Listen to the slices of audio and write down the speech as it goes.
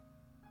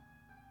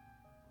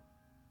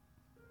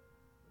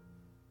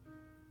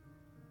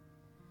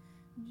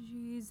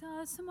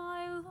Jesus,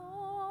 my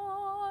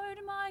Lord,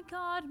 my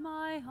God,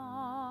 my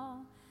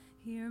all,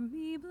 hear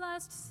me,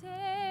 blessed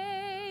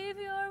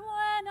Savior,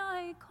 when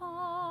I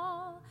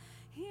call.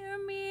 Hear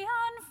me,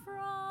 and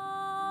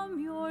from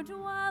your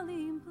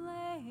dwelling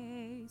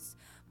place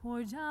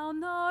pour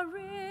down the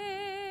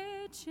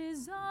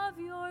riches of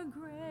your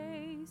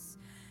grace.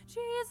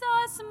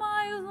 Jesus,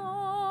 my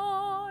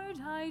Lord,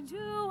 I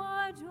do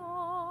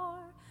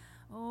adore.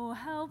 Oh,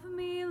 help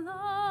me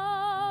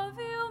love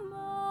you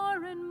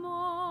more and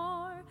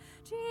more.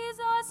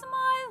 Jesus,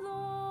 my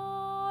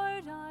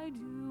Lord, I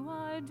do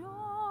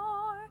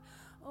adore.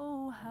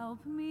 Oh,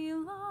 help me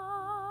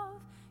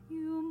love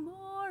you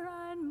more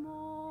and more.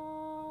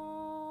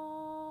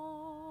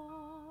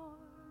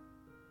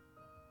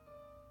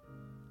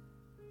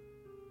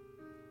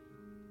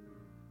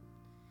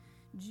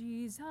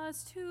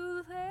 Jesus,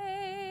 too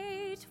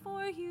late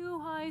for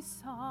you I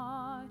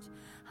sought.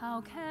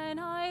 How can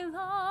I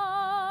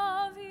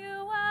love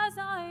you as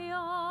I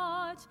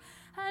ought?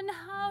 And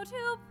how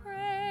to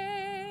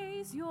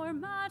praise your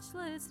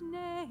matchless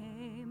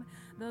name,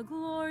 the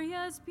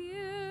glorious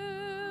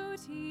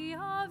beauty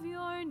of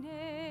your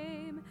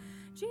name.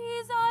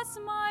 Jesus,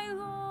 my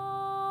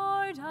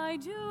Lord, I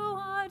do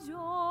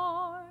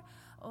adore.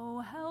 Oh,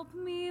 help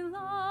me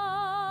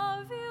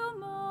love you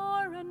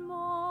more and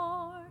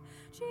more.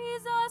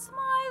 Jesus,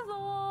 my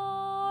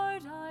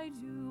Lord, I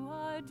do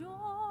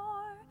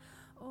adore.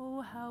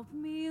 Oh, help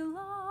me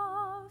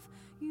love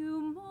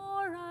you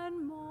more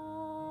and more.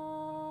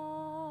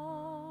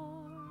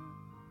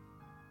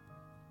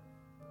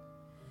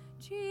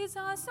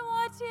 Jesus,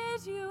 what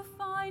did you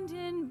find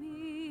in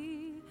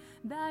me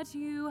that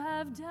you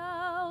have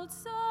dealt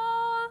so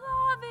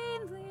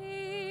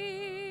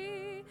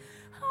lovingly?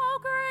 How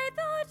great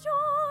the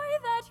joy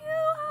that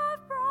you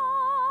have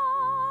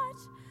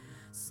brought,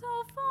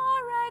 so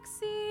far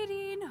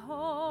exceeding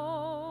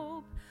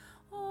hope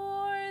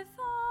or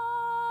thought.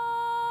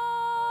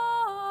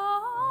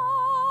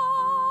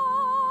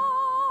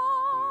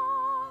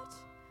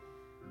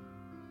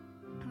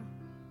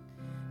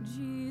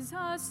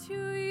 Jesus, to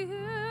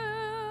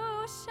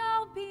you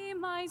shall be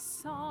my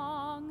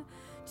song,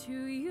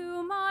 to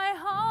you my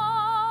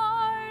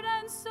heart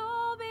and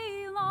soul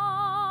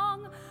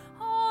belong.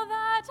 All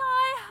that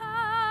I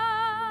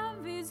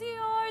have is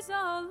yours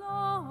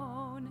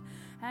alone,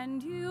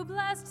 and you,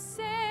 blessed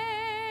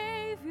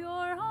Savior,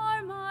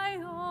 are my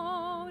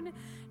own.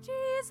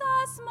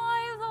 Jesus,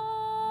 my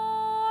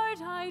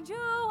Lord, I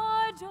do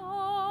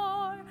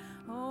adore.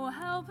 Oh,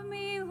 help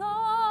me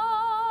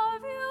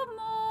love you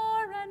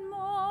more and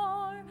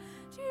more.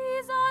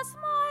 Jesus,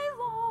 my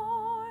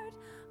Lord,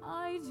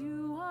 I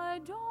do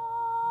adore.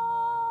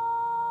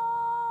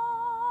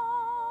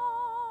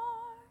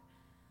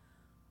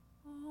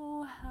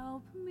 Oh,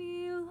 help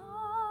me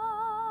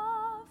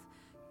love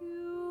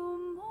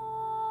you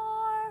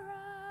more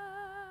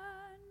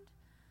and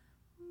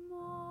more.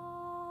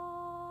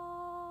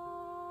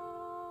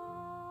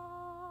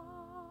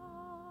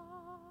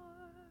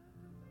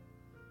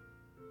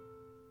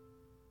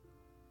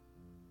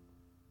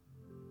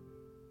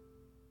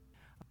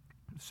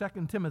 2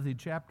 Timothy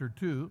chapter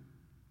 2,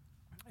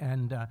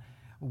 and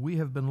we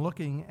have been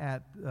looking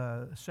at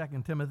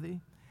 2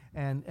 Timothy,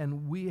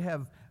 and we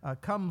have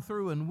come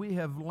through and we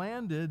have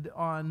landed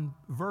on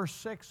verse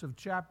 6 of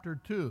chapter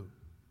 2.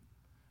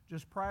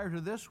 Just prior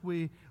to this,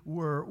 we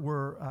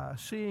were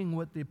seeing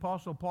what the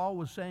Apostle Paul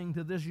was saying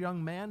to this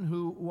young man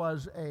who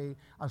was a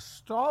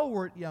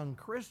stalwart young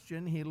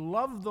Christian. He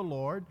loved the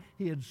Lord.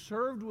 He had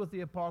served with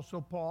the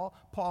Apostle Paul.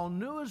 Paul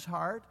knew his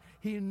heart.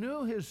 He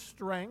knew his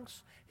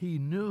strengths. He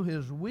knew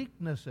his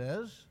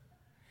weaknesses.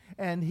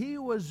 And he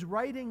was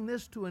writing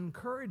this to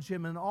encourage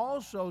him and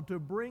also to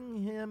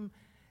bring him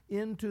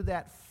into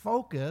that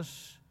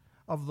focus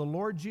of the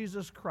Lord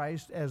Jesus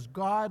Christ as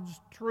God's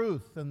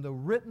truth and the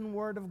written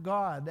Word of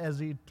God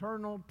as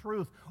eternal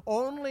truth,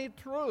 only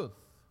truth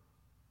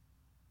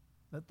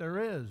that there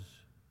is.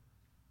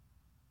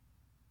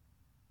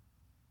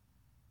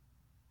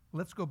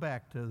 Let's go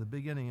back to the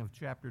beginning of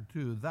chapter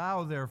 2.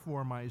 Thou,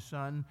 therefore, my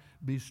son,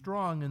 be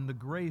strong in the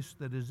grace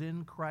that is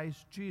in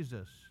Christ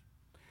Jesus.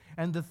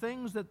 And the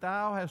things that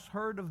thou hast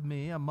heard of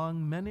me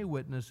among many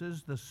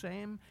witnesses, the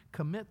same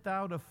commit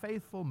thou to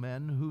faithful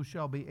men who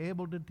shall be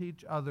able to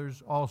teach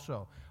others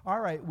also.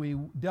 All right, we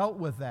dealt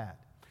with that.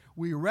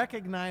 We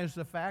recognize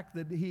the fact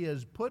that he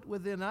has put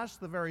within us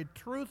the very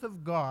truth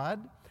of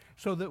God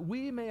so that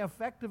we may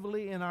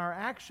effectively, in our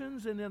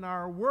actions and in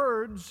our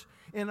words,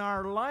 in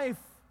our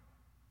life,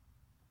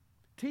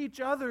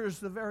 teach others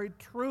the very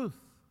truth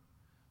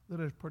that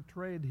is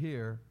portrayed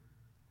here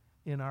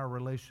in our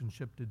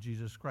relationship to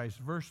Jesus Christ.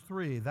 Verse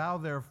 3, thou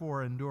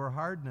therefore endure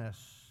hardness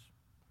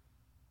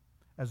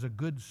as a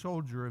good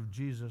soldier of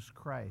Jesus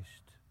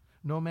Christ.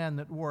 No man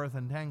that warreth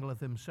entangleth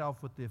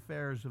himself with the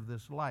affairs of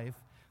this life,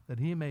 that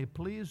he may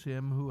please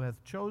him who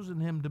hath chosen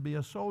him to be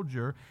a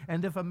soldier.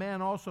 And if a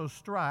man also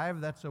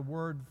strive, that's a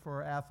word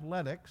for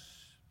athletics,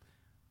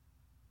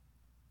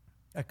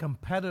 a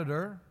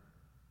competitor,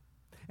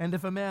 And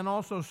if a man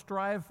also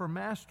strive for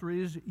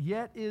masteries,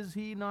 yet is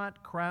he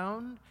not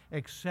crowned,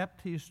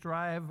 except he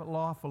strive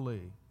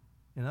lawfully.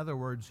 In other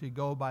words, he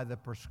go by the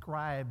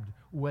prescribed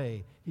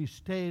way. He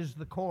stays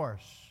the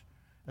course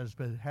as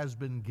has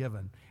been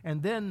given.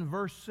 And then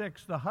verse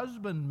 6, the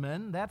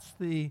husbandman, that's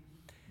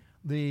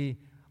the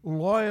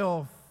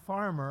loyal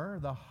farmer,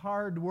 the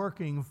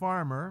hard-working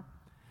farmer.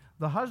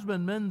 The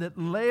husbandman that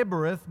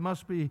laboreth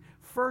must be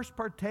first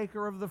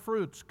partaker of the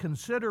fruits.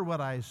 Consider what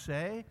I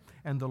say,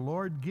 and the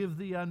Lord give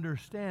thee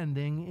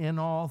understanding in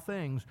all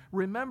things.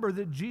 Remember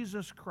that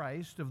Jesus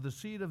Christ of the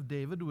seed of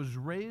David was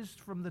raised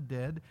from the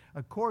dead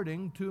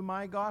according to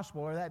my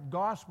gospel, or that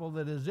gospel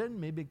that is in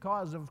me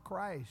because of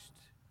Christ.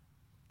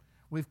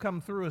 We've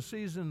come through a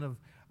season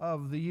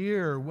of the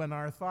year when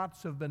our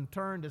thoughts have been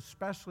turned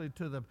especially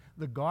to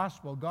the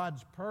gospel,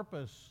 God's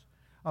purpose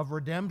of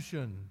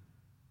redemption.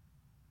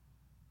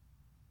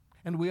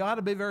 And we ought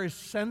to be very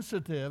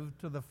sensitive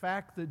to the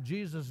fact that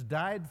Jesus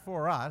died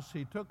for us.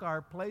 He took our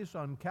place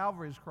on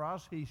Calvary's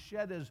cross. He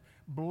shed his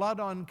blood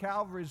on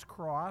Calvary's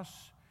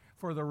cross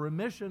for the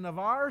remission of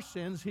our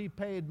sins. He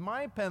paid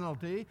my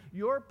penalty,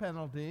 your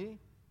penalty,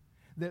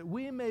 that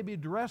we may be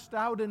dressed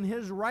out in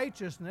his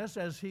righteousness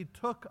as he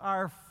took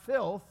our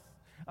filth,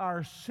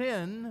 our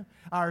sin,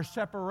 our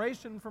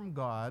separation from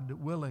God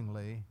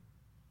willingly,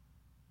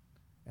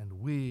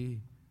 and we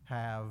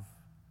have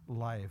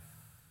life.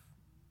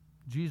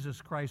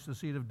 Jesus Christ, the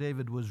seed of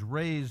David, was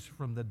raised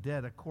from the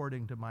dead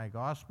according to my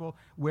gospel,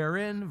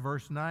 wherein,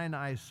 verse 9,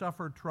 I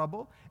suffer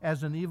trouble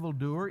as an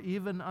evildoer,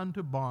 even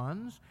unto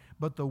bonds,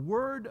 but the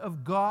word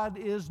of God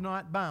is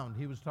not bound.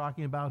 He was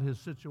talking about his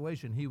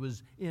situation. He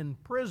was in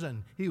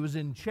prison. He was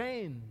in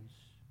chains.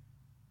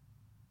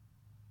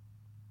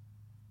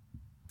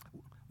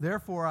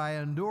 Therefore I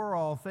endure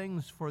all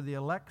things for the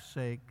elect's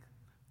sake,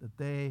 that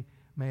they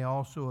may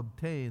also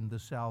obtain the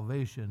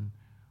salvation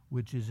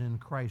which is in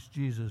Christ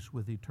Jesus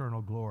with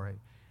eternal glory.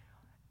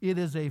 It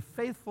is a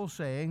faithful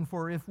saying,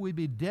 for if we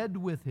be dead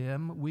with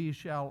him, we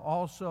shall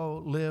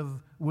also live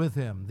with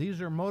him.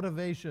 These are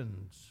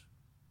motivations.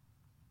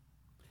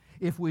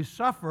 If we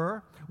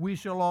suffer, we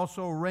shall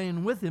also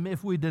reign with him.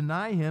 If we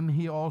deny him,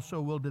 he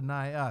also will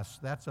deny us.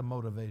 That's a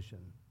motivation.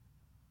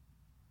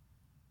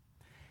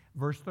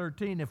 Verse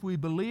 13, if we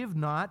believe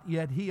not,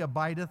 yet he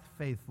abideth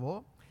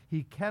faithful.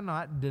 He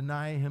cannot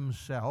deny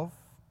himself.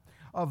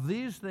 Of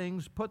these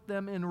things put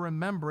them in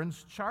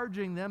remembrance,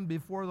 charging them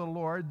before the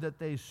Lord that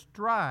they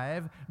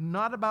strive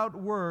not about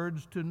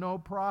words to no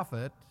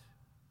profit,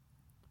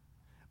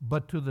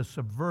 but to the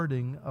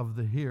subverting of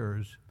the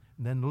hearers.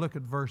 And then look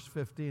at verse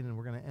 15, and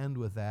we're going to end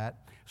with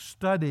that.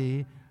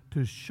 Study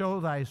to show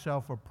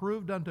thyself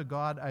approved unto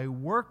God, a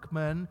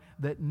workman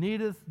that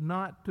needeth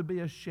not to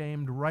be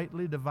ashamed,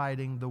 rightly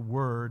dividing the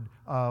word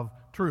of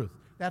truth.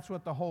 That's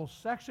what the whole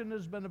section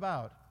has been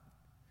about.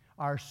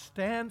 Our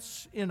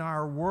stance in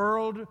our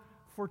world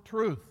for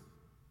truth.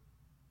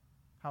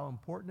 How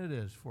important it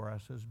is for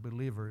us as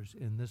believers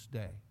in this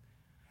day.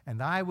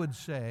 And I would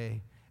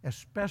say,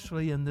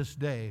 especially in this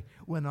day,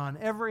 when on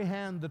every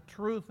hand the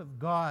truth of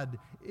God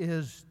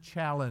is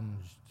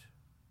challenged.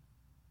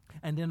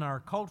 And in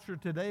our culture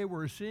today,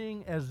 we're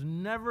seeing as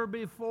never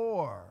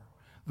before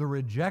the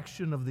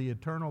rejection of the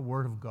eternal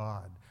Word of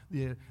God,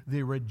 the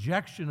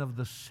rejection of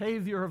the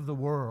Savior of the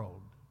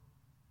world.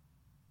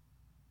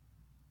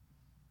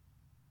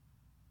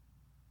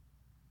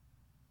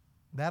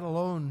 That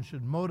alone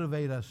should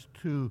motivate us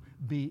to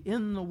be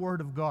in the Word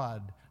of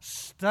God,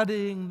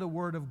 studying the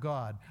Word of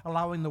God,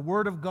 allowing the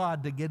Word of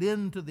God to get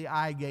into the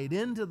eye gate,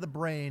 into the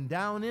brain,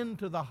 down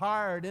into the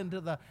heart, into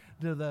the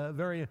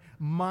very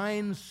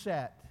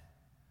mindset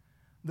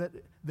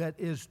that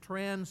is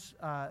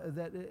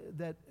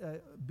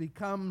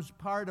becomes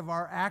part of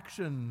our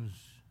actions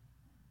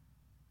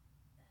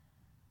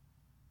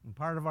and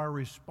part of our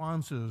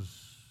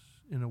responses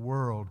in a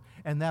world,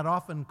 and that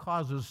often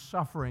causes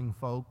suffering,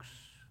 folks.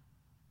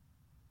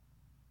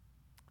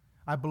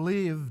 I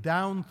believe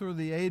down through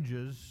the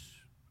ages,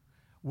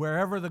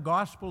 wherever the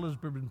gospel has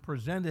been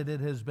presented,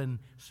 it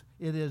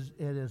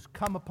has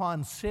come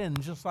upon sin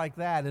just like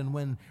that. And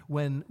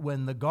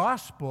when the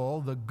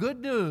gospel, the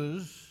good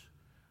news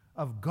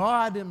of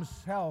God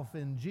Himself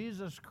in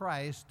Jesus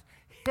Christ,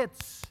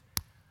 hits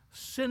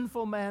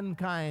sinful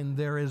mankind,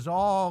 there is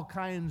all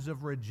kinds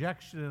of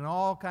rejection and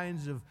all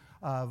kinds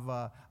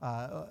of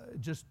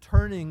just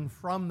turning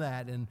from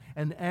that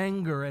and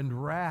anger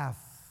and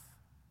wrath.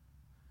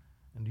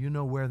 And do you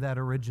know where that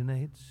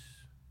originates?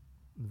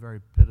 In the very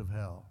pit of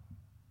hell.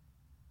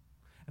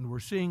 And we're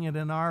seeing it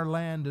in our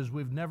land as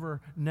we've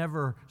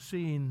never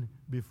seen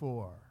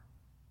before.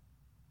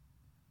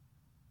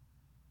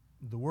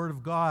 The Word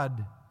of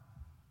God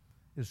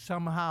is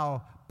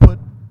somehow put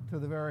to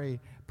the very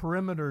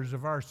perimeters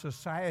of our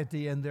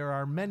society, and there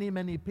are many,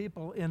 many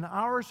people in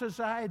our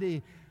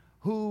society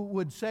who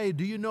would say,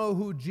 do you know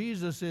who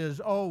Jesus is?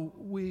 Oh,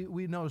 we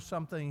know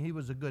something. He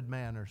was a good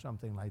man or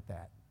something like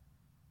that.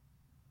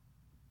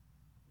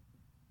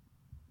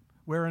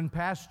 where in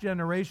past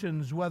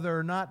generations, whether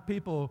or not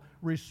people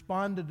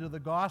responded to the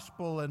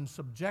gospel and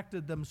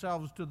subjected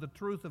themselves to the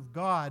truth of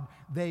God,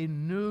 they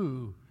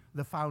knew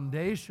the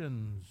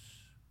foundations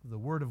of the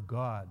Word of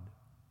God.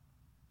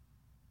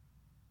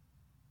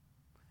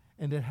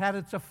 And it had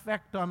its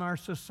effect on our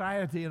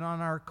society and on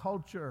our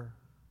culture.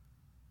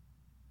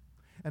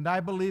 And I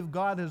believe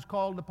God has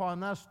called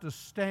upon us to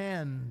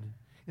stand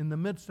in the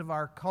midst of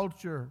our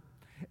culture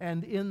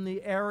and in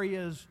the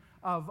areas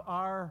of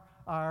our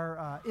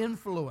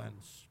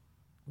influence,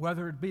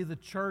 whether it be the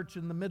church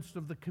in the midst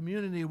of the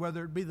community,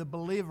 whether it be the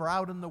believer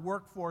out in the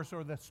workforce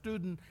or the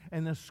student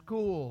in the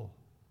school,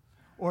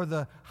 or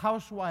the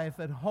housewife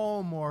at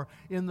home or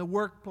in the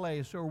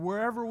workplace or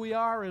wherever we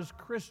are as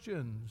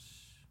Christians.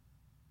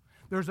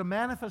 There's a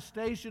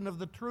manifestation of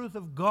the truth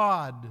of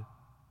God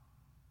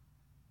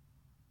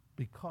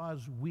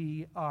because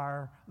we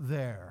are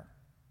there.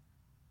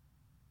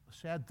 The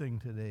sad thing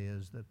today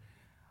is that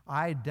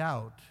I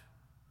doubt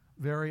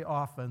very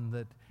often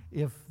that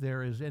if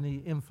there is any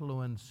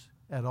influence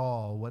at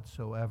all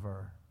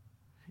whatsoever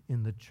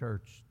in the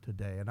church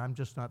today, and I'm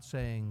just not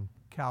saying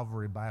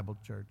Calvary Bible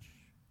Church,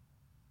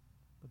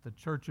 but the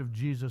Church of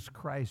Jesus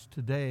Christ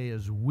today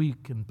is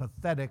weak and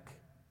pathetic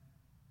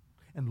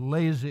and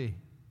lazy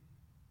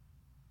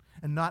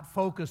and not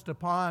focused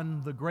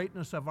upon the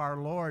greatness of our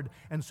Lord.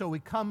 And so we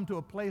come to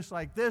a place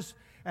like this,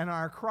 and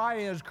our cry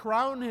is,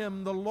 crown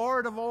Him the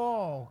Lord of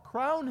all.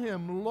 Crown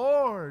Him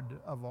Lord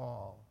of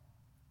all.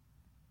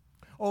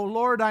 Oh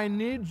Lord, I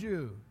need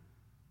You.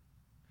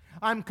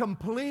 I'm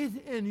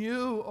complete in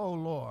You, oh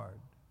Lord.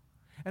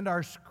 And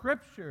our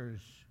scriptures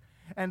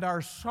and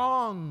our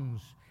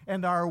songs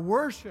and our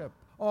worship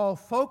all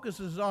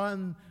focuses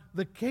on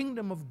the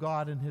kingdom of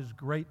God and His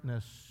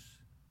greatness,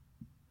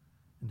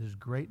 and His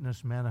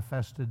greatness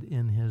manifested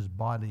in His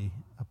body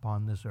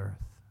upon this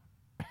earth.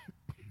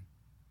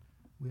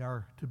 We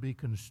are to be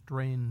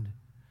constrained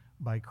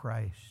by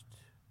Christ.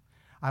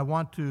 I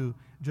want to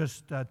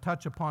just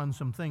touch upon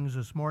some things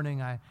this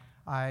morning.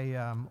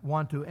 I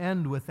want to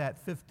end with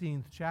that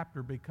 15th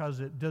chapter because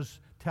it just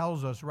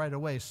tells us right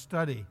away,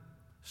 study.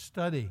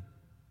 Study.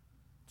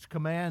 It's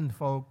command,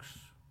 folks.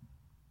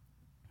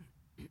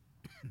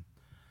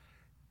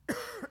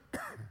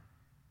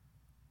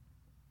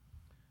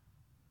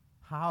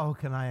 How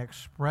can I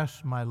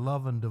express my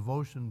love and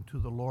devotion to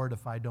the Lord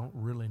if I don't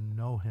really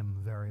know Him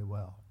very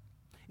well?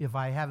 If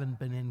I haven't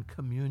been in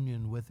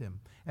communion with Him?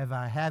 If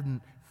I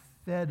hadn't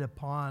fed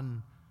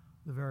upon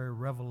the very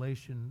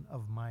revelation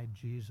of my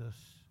Jesus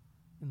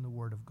in the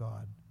Word of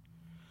God?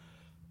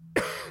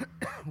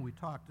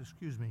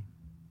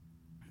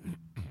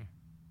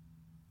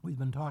 We've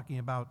been talking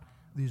about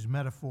these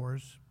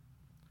metaphors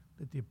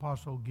that the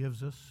apostle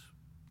gives us.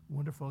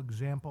 Wonderful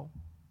example.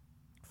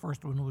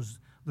 First one was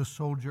the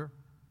soldier.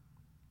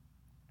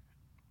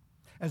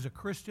 As a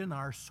Christian,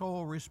 our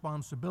sole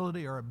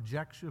responsibility, our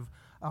objective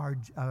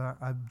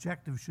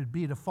should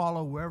be to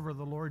follow wherever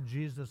the Lord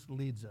Jesus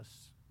leads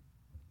us.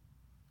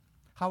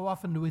 How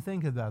often do we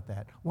think about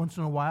that? Once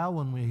in a while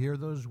when we hear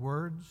those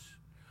words?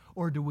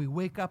 Or do we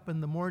wake up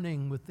in the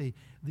morning with the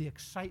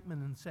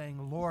excitement and saying,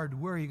 Lord,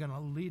 where are You going to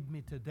lead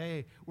me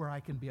today where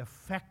I can be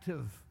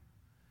effective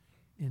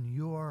in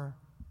Your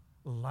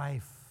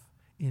life,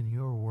 in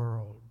Your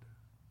world,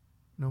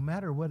 no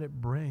matter what it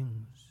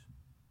brings?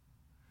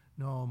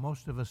 No,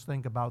 most of us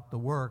think about the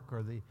work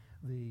or the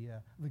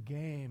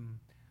game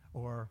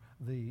or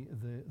the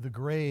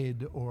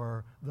grade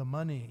or the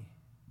money.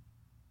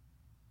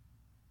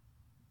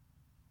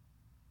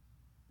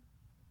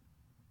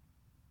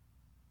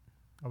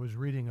 I was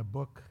reading a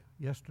book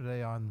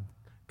yesterday on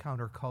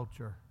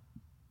counterculture.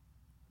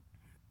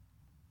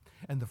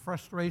 And the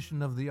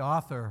frustration of the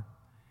author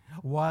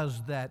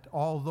was that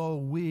although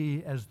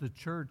we as the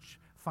church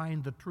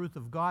find the truth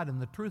of God, and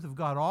the truth of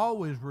God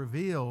always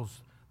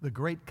reveals the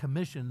Great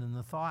Commission and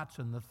the thoughts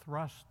and the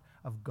thrust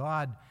of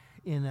God,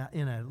 in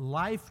a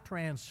life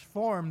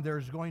transformed,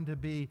 there's going to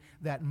be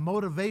that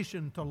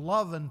motivation to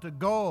love and to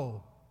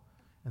go.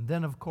 And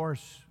then, of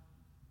course,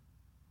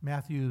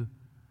 Matthew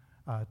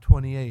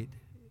 28,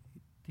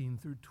 18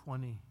 through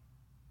 20,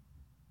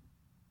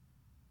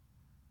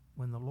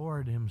 when the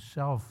Lord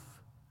Himself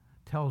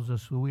tells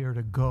us that we are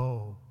to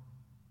go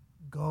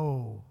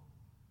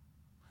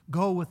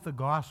with the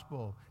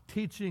gospel,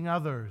 teaching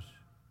others,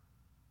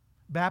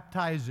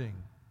 baptizing,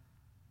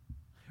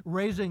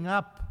 raising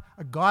up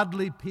a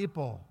godly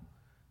people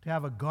to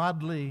have a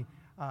godly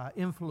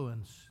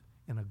influence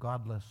in a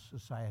godless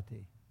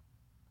society.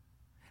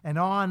 And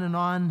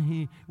on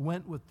he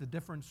went with the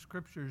different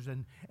scriptures,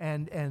 and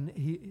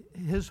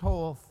his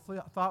whole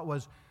thought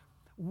was,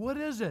 what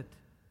is it?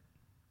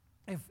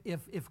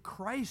 If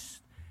Christ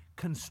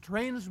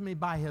constrains me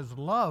by His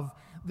love,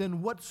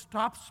 then what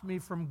stops me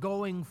from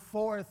going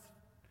forth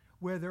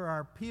where there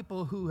are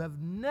people who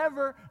have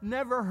never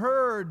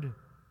heard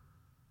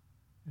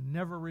and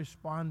never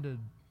responded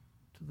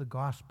to the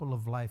gospel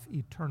of life,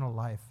 eternal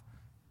life?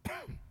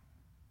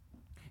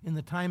 In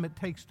the time it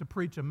takes to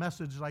preach a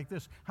message like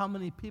this, how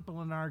many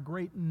people in our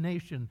great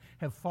nation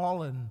have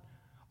fallen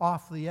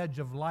off the edge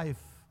of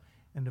life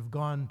and have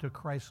gone to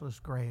Christless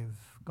grave,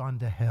 gone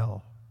to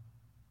hell.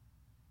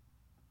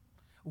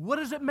 What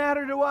does it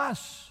matter to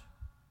us?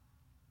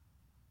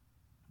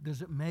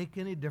 Does it make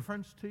any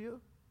difference to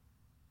you?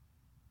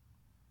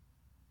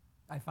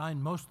 I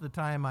find most of the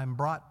time I'm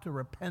brought to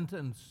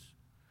repentance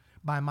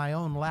by my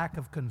own lack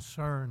of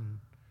concern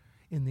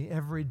in the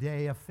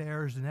everyday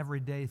affairs and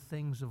everyday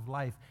things of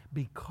life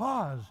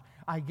because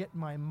I get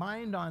my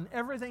mind on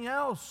everything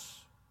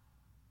else,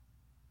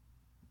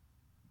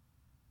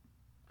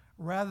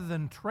 rather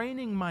than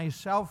training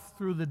myself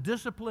through the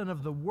discipline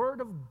of the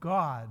Word of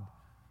God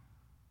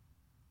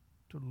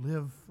to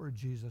live for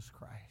Jesus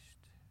Christ.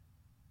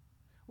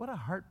 What a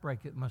heartbreak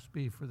it must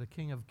be for the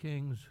King of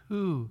Kings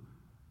who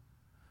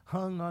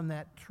hung on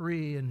that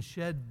tree and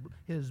shed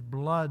his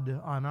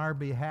blood on our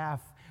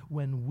behalf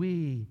when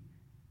we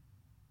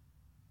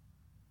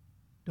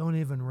don't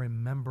even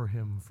remember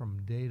him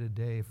from day to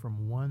day,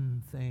 from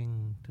one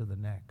thing to the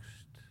next.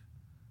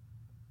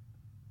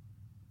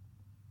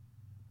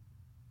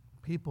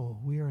 People,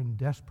 we are in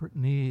desperate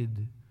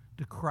need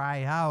to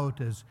cry out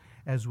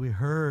as we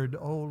heard,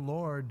 "Oh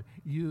Lord,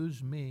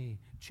 use me,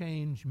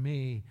 change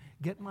me,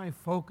 get my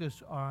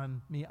focus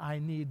on me. I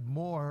need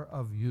more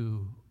of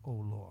you, oh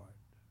Lord."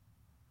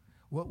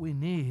 What we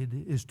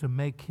need is to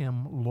make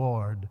him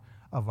Lord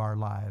of our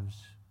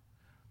lives.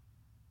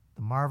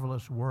 The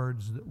marvelous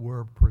words that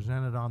were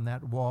presented on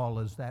that wall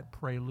as that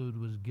prelude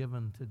was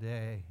given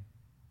today,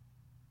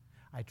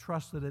 I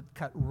trust that it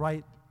cut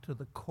right to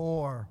the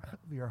core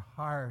of your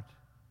heart,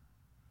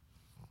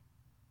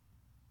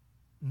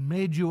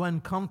 made you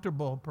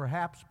uncomfortable,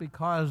 perhaps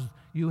because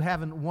you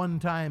haven't one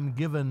time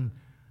given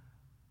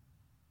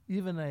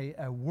even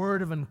a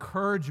word of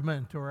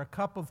encouragement or a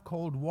cup of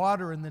cold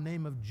water in the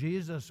name of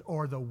Jesus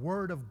or the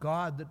Word of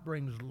God that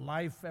brings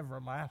life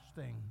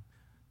everlasting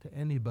to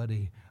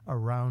anybody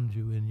around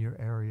you in your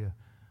area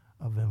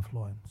of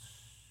influence.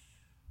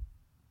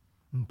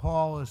 And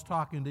Paul is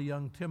talking to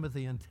young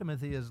Timothy, and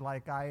Timothy is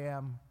like I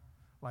am,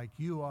 like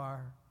you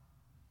are.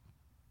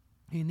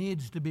 He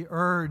needs to be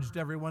urged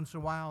every once in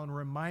a while and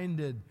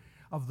reminded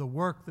of the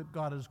work that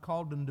God has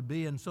called him to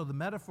be. And so the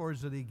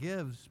metaphors that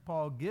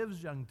Paul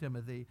gives young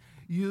Timothy,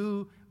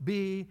 you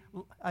be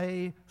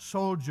a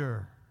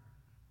soldier.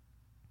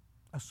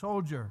 A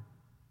soldier.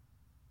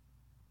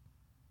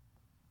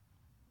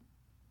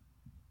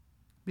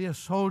 Be a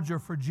soldier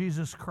for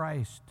Jesus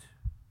Christ.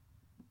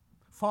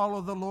 Follow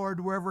the Lord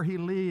wherever he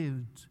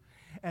leads.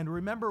 And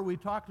remember, we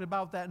talked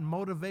about that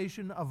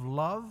motivation of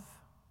love.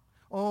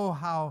 Oh,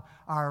 how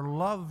our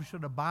love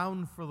should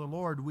abound for the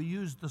Lord. We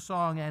used the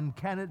song, "And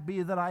can it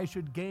be that I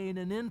should gain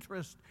an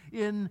interest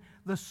in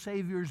the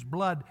Savior's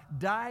blood?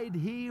 Died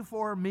he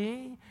for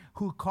me,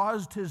 who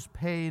caused his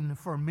pain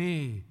for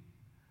me,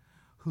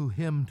 who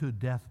him to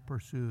death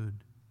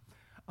pursued."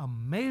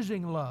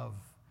 Amazing love.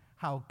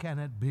 How can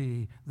it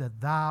be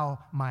that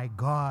thou, my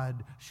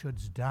God,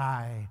 shouldst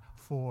die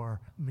for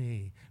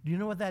me? Do you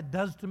know what that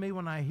does to me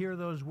when I hear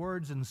those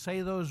words and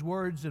say those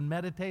words and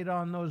meditate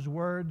on those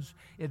words?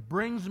 It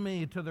brings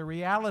me to the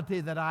reality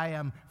that I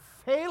am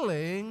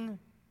failing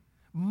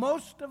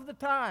most of the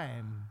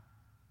time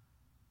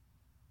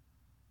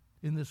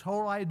in this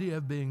whole idea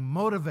of being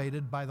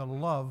motivated by the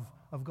love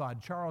of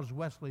God. Charles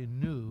Wesley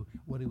knew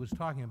what he was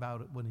talking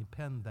about when he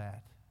penned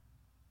that.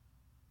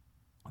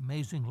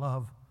 Amazing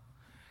love.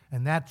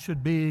 And that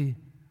should be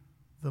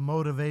the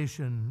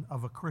motivation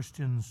of a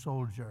Christian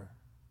soldier.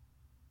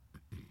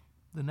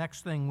 The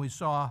next thing we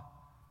saw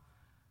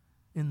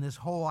in this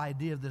whole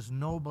idea of this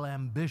noble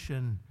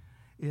ambition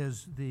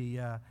is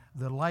the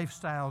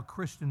lifestyle.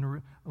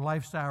 Christian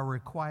lifestyle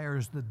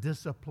requires the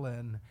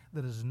discipline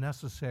that is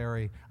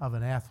necessary of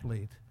an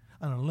athlete,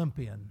 an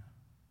Olympian.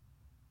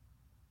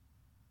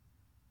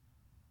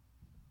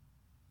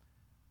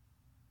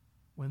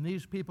 When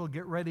these people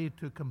get ready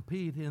to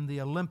compete in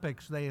the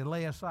Olympics, they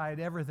lay aside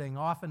everything,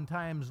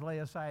 oftentimes lay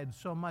aside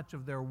so much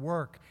of their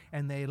work,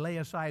 and they lay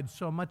aside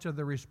so much of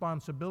the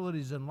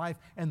responsibilities in life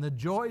and the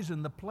joys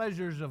and the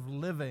pleasures of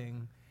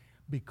living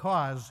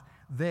because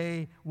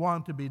they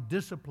want to be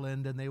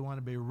disciplined and they want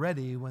to be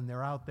ready when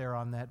they're out there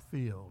on that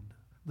field.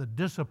 The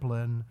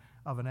discipline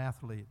of an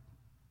athlete.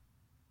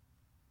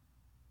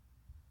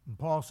 And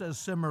Paul says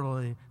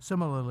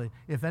similarly,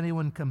 if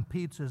anyone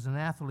competes as an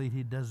athlete,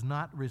 he does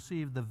not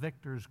receive the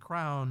victor's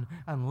crown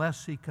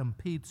unless he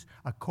competes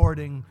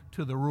according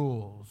to the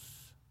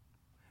rules.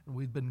 And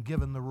we've been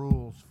given the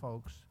rules,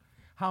 folks.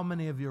 How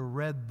many of you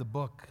read the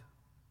book,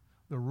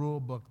 the rule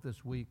book,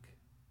 this week?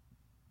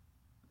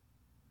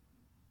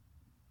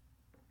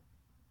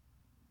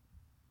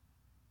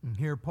 And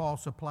here Paul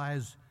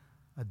supplies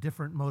a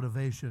different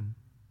motivation.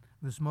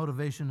 This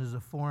motivation is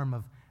a form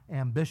of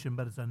ambition,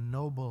 but it's a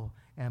noble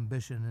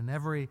ambition. And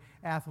every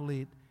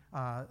athlete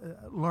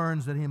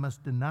learns that he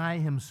must deny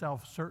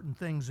himself certain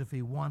things if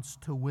he wants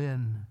to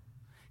win.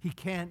 He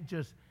can't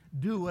just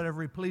do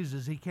whatever he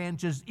pleases. He can't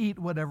just eat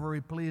whatever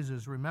he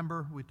pleases.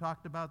 Remember, we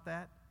talked about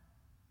that?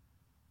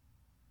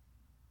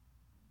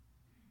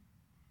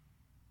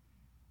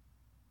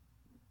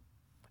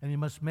 And he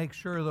must make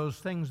sure those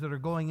things that are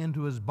going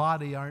into his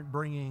body aren't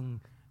bringing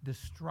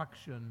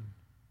destruction,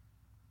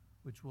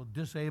 which will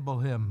disable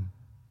him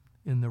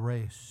in the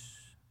race.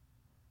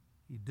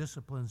 He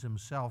disciplines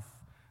himself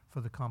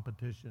for the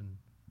competition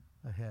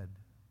ahead.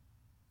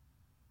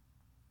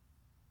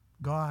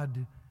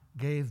 God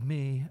gave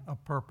me a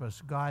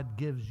purpose. God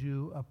gives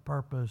you a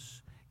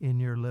purpose in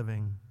your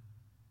living.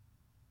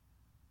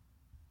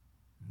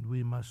 And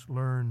we must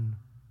learn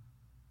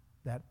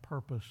that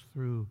purpose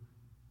through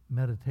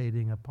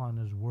meditating upon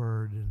His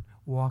Word and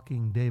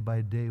walking day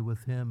by day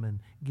with Him and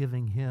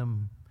giving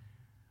Him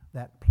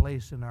that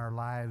place in our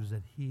lives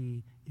that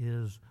He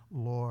is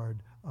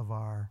Lord of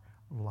our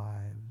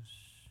lives.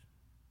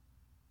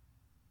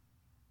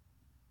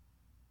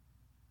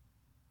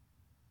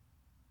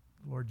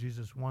 Lord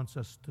Jesus wants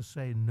us to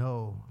say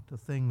no to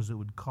things that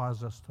would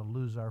cause us to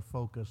lose our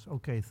focus.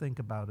 Okay, think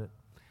about it.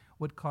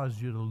 What caused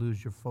you to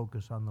lose your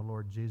focus on the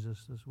Lord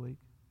Jesus this week?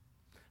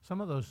 Some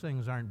of those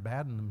things aren't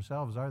bad in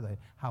themselves, are they?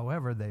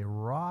 However, they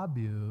rob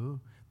you.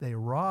 They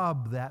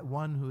rob that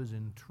one who is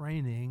in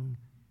training.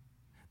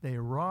 They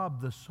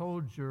rob the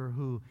soldier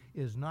who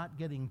is not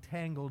getting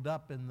tangled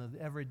up in the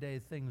everyday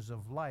things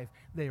of life.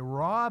 They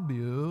rob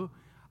you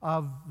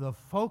of the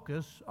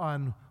focus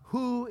on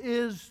who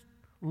is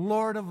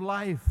Lord of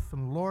life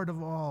and Lord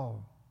of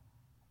all.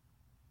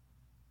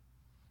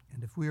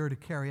 And if we are to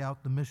carry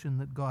out the mission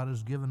that God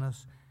has given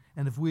us,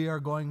 and if we are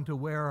going to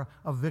wear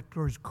a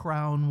victor's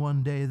crown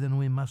one day, then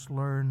we must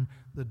learn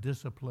the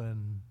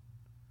discipline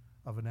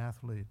of an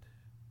athlete.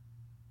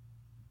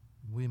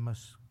 We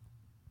must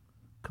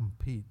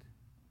compete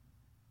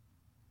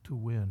to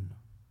win.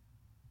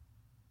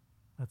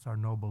 That's our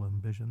noble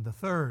ambition. The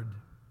third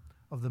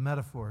of the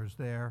metaphors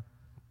there,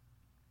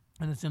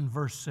 and it's in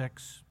verse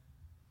 6.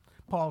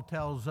 Paul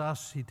tells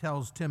us, he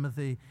tells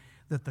Timothy,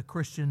 that the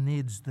Christian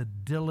needs the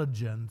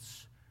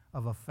diligence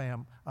of a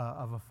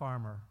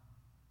farmer.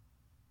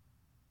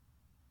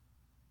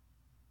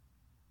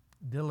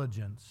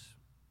 Diligence.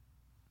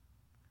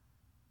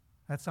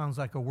 That sounds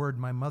like a word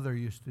my mother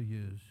used to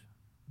use.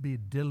 Be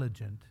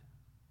diligent.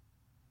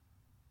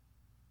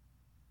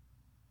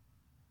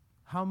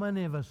 How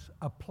many of us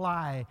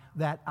apply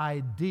that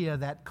idea,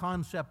 that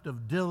concept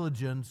of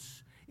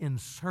diligence in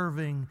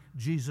serving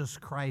Jesus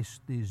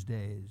Christ these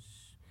days?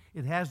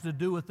 It has to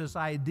do with this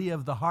idea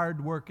of the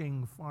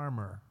hard-working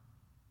farmer.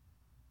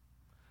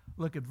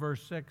 Look at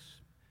verse 6.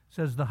 It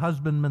says, the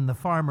husbandman, the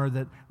farmer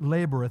that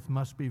laboreth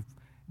must be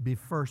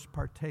first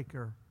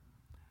partaker.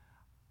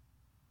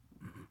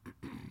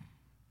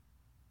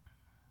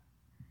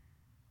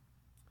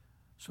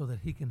 So that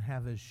he can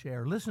have his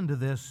share. Listen to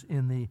this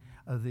in the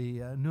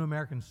New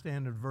American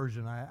Standard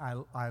Version.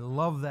 I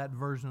love that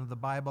version of the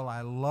Bible. I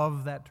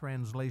love that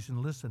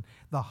translation. Listen,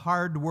 the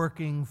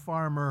hard-working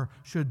farmer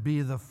should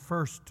be the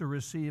first to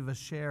receive a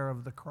share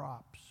of the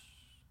crops.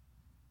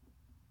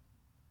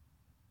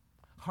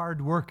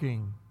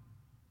 Hard-working.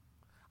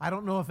 I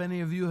don't know if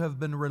any of you have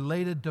been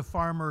related to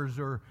farmers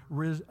or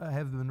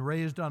have been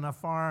raised on a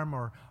farm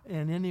or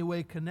in any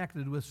way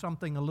connected with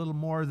something a little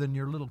more than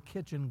your little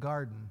kitchen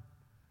garden.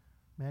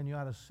 Man, you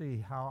ought to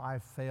see how I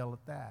fail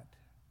at that.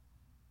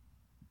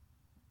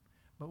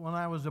 But when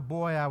I was a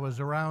boy, I was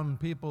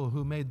around people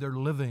who made their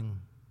living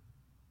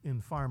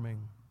in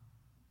farming.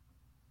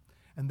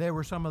 And they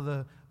were some of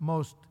the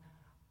most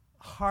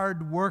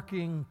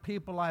hard-working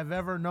people I've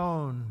ever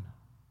known.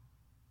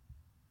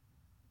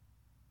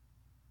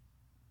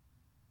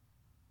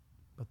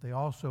 But they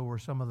also were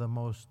some of the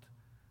most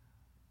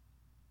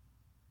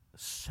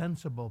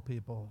sensible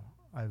people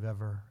I've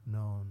ever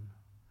known.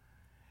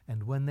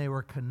 And when they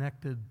were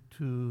connected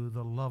to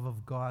the love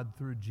of God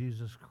through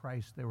Jesus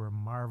Christ, they were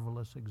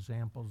marvelous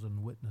examples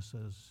and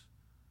witnesses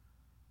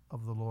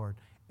of the Lord.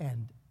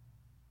 And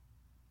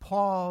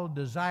Paul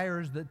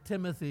desires that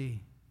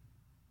Timothy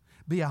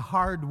be a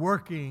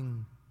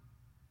hard-working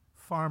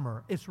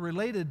farmer. It's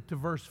related to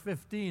verse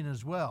 15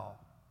 as well,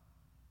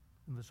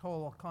 and this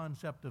whole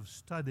concept of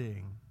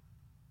studying.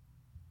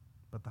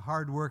 But the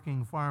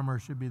hard-working farmer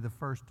should be the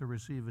first to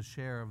receive a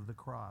share of the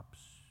crops.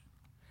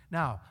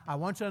 Now, I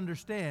want you to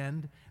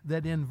understand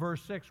that in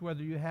verse 6,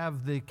 whether you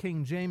have the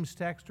King James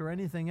text or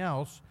anything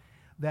else,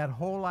 that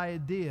whole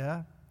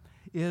idea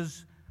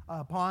is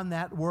upon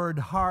that word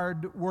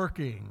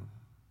hard-working.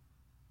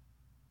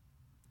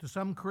 To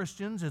some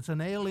Christians, it's an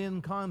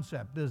alien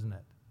concept, isn't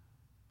it?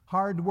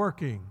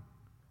 Hard-working.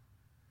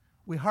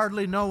 We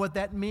hardly know what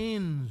that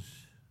means.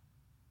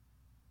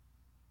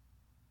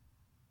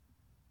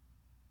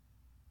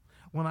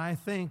 When I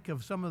think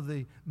of some of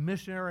the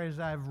missionaries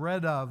I've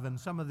read of and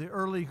some of the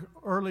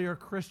earlier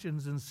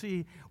Christians and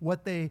see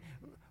what they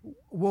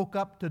woke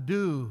up to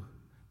do,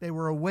 they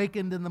were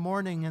awakened in the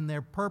morning and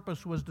their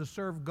purpose was to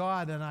serve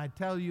God, and I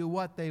tell you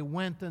what, they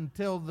went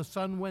until the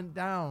sun went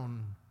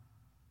down.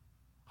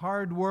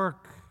 Hard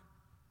work.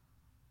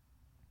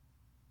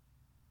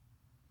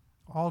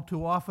 All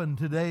too often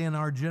today in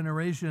our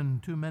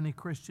generation, too many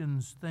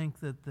Christians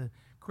think that the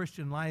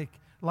Christian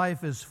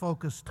life is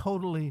focused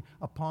totally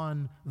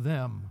upon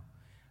them.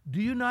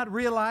 Do you not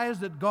realize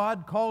that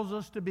God calls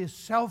us to be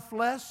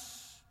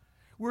selfless?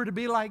 We're to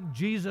be like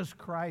Jesus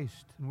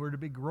Christ, and we're to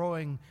be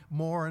growing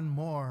more and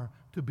more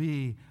to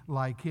be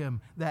like Him.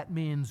 That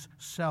means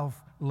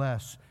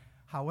selfless.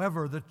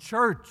 However, the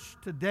church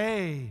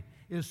today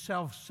is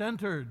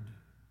self-centered,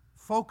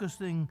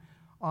 focusing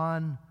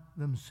on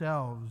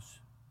themselves.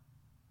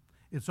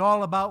 It's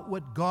all about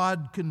what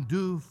God can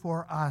do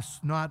for us,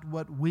 not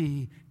what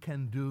we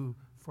can do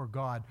for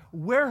God.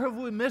 Where have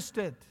we missed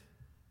it?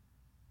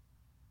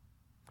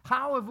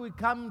 How have we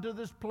come to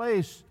this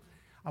place?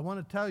 I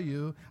want to tell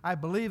you, I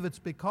believe it's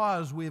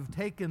because we've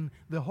taken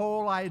the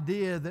whole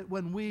idea that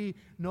when we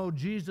know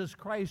Jesus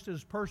Christ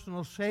as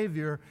personal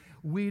Savior,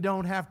 we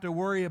don't have to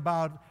worry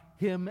about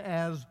Him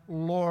as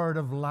Lord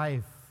of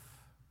life.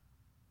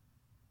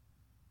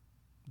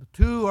 The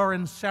two are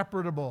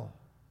inseparable.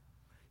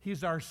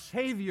 He's our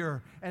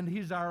Savior and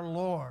He's our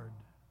Lord.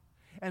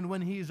 And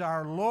when He's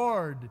our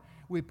Lord,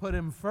 we put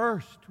Him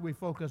first. We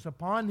focus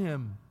upon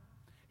Him.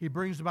 He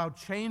brings about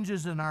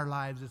changes in our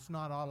lives. It's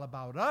not all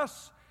about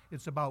us.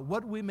 It's about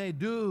what we may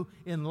do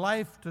in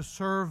life to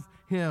serve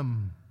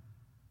Him.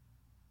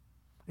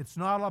 It's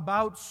not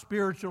about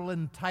spiritual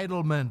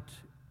entitlement.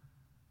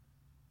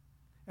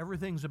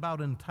 Everything's about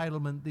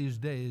entitlement these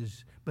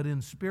days. But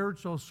in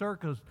spiritual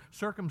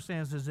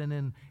circumstances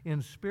and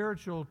in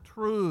spiritual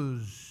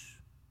truths,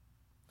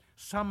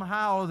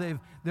 somehow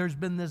there's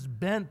been this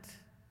bent,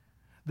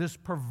 this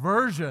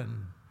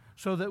perversion,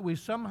 so that we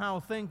somehow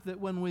think that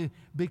when we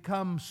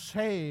become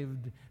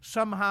saved,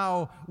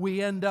 somehow we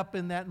end up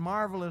in that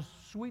marvelous,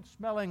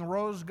 sweet-smelling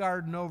rose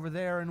garden over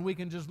there, and we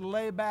can just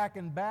lay back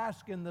and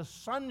bask in the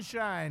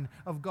sunshine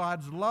of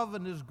God's love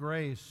and His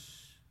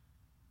grace.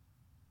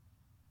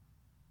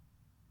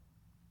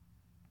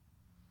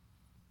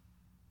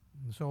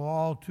 And so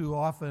all too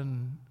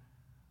often,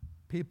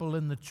 people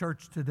in the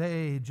church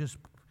today just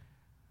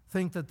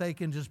think that they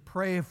can just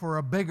pray for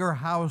a bigger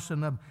house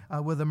and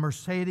with a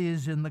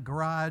Mercedes in the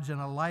garage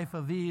and a life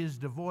of ease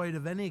devoid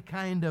of any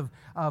kind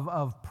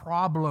of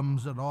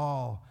problems at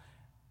all.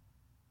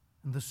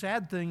 And the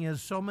sad thing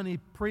is so many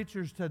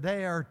preachers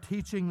today are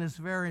teaching this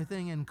very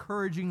thing,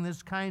 encouraging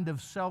this kind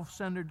of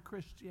self-centered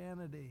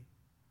Christianity.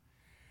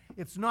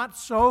 It's not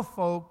so,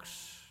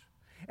 folks.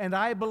 And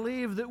I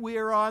believe that we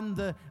are on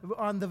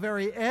the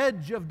very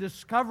edge of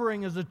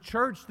discovering as a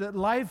church that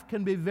life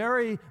can be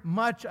very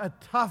much a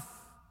tough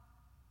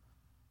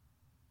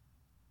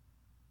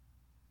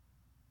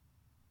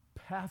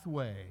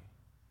pathway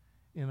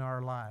in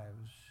our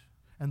lives,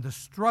 and the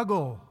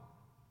struggle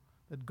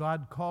that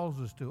God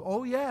calls us to.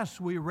 Oh yes,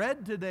 we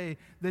read today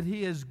that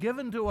He has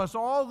given to us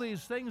all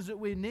these things that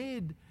we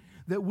need,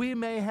 that we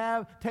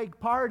may take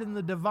part in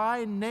the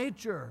divine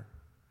nature.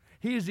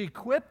 He's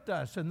equipped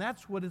us, and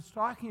that's what it's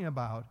talking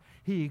about.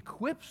 He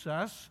equips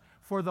us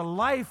for the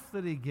life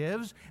that He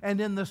gives,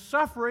 and in the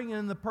suffering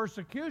and the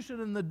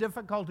persecution and the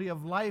difficulty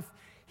of life,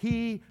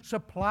 He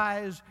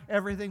supplies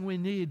everything we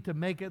need to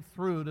make it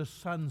through to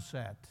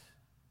sunset.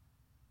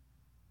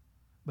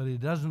 But He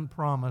doesn't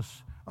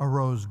promise a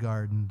rose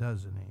garden,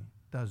 does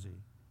He?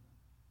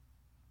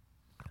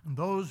 And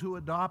those who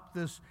adopt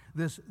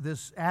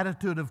this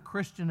attitude of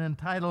Christian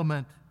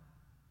entitlement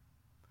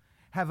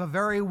have a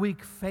very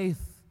weak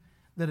faith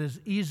that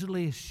is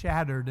easily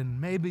shattered, and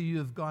maybe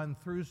you've gone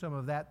through some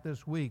of that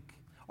this week.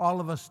 All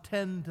of us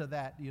tend to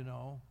that, you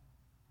know.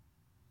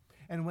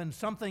 And when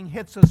something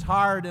hits us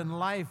hard in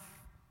life,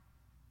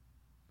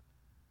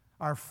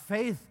 our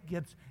faith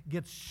gets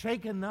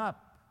shaken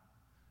up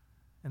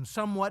and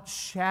somewhat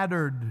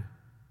shattered.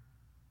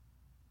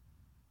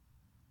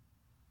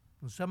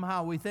 And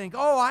somehow we think,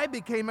 oh, I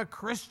became a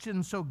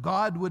Christian so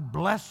God would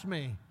bless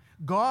me.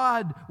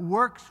 God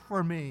works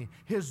for me.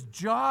 His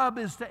job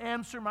is to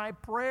answer my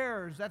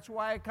prayers. That's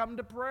why I come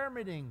to prayer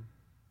meeting.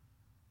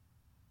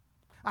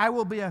 I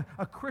will be a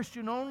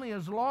Christian only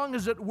as long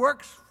as it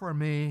works for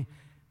me.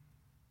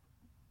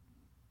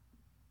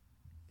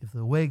 If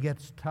the way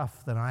gets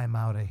tough, then I'm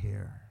out of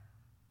here.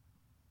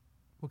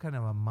 What kind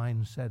of a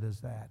mindset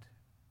is that?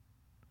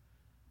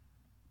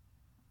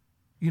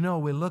 You know,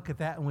 we look at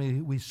that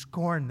and we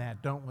scorn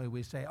that, don't we?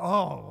 We say,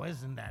 oh,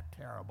 isn't that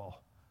terrible?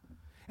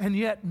 And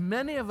yet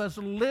many of us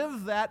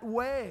live that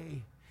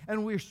way,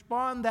 and we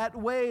respond that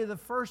way the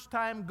first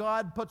time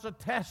God puts a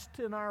test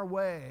in our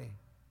way,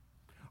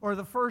 or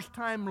the first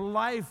time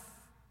life,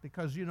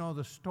 because you know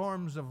the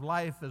storms of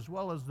life as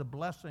well as the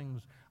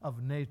blessings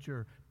of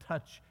nature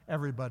touch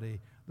everybody,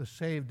 the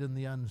saved and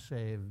the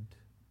unsaved.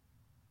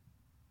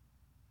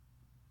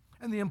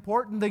 And the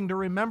important thing to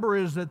remember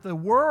is that the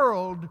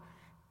world,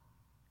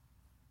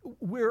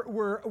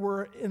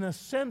 we're in a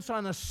sense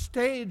on a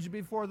stage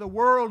before the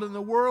world, and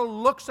the world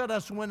looks at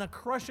us when a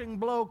crushing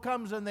blow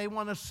comes and they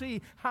want to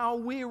see how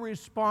we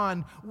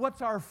respond.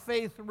 What's our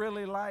faith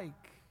really like?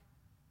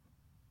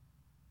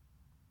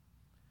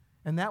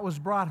 And that was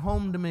brought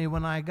home to me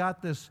when I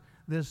got this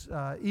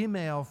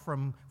email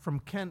from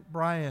Kent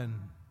Bryant.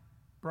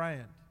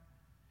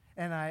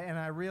 And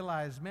I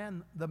realized,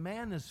 man, the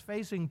man is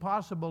facing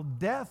possible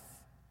death.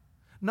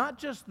 Not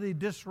just the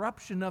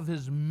disruption of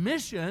his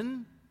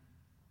mission,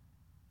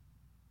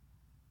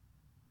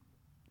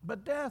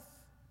 but death.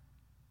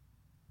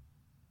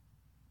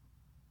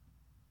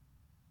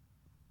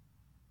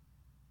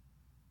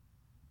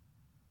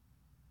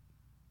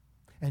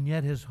 And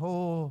yet his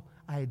whole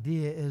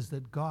idea is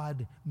that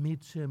God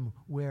meets him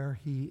where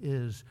he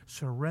is,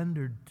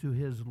 surrendered to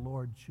his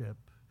lordship,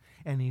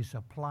 and he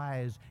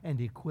supplies and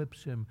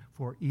equips him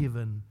for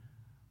even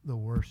the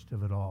worst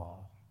of it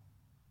all.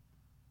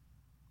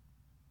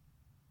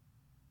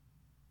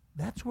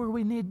 That's where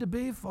we need to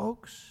be,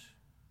 folks.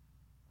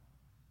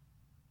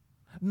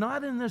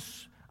 Not in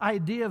this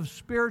idea of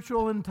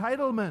spiritual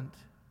entitlement.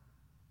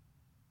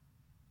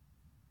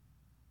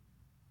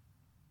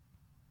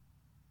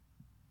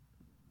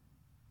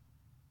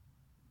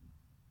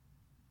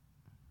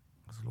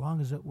 As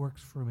long as it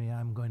works for me,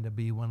 I'm going to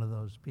be one of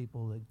those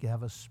people that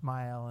have a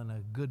smile and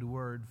a good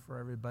word for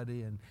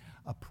everybody and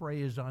a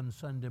praise on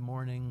Sunday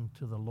morning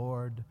to the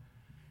Lord.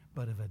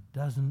 But if it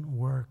doesn't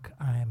work,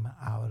 I'm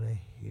out of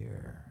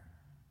here.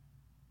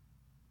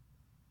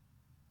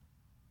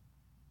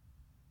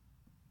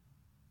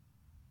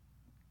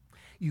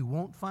 You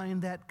won't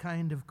find that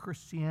kind of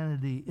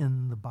Christianity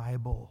in the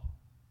Bible.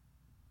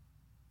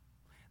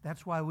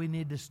 That's why we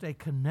need to stay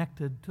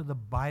connected to the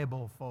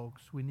Bible,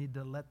 folks. We need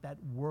to let that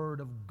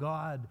Word of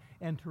God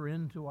enter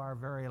into our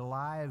very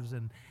lives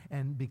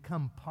and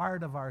become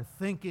part of our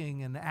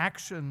thinking and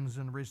actions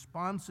and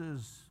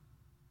responses.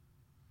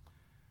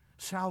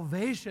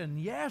 Salvation,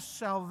 yes,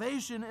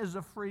 salvation is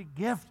a free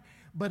gift,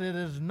 but it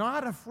is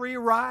not a free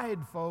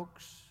ride,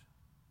 folks.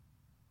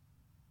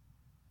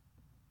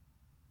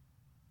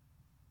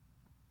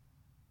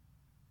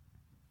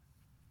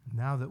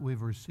 Now that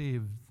we've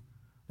received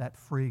that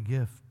free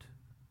gift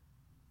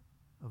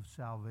of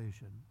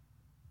salvation,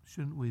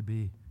 shouldn't we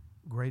be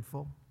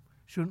grateful?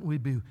 Shouldn't we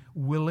be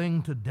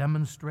willing to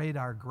demonstrate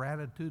our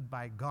gratitude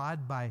by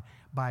God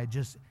by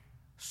just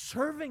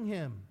serving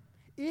Him,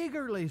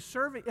 eagerly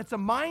serving? It's a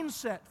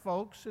mindset,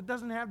 folks. It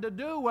doesn't have to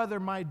do whether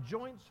my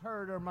joints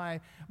hurt or my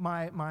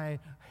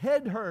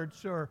head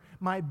hurts or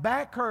my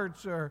back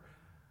hurts or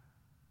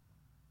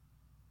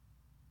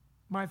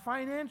my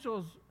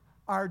financials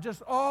are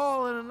just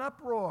all in an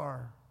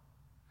uproar.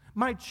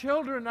 My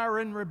children are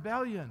in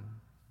rebellion.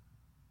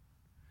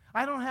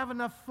 I don't have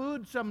enough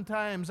food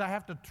sometimes. I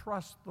have to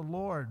trust the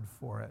Lord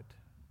for it.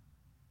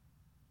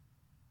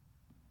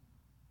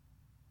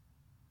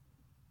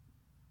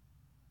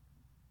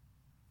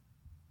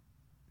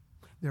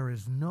 There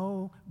is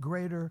no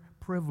greater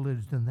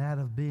privilege than that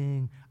of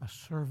being a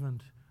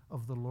servant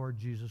of the Lord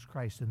Jesus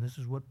Christ. And this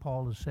is what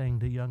Paul is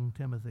saying to young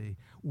Timothy,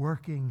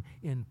 working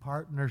in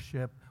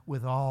partnership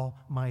with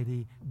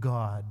Almighty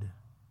God.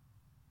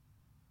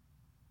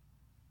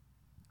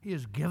 He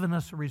has given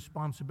us a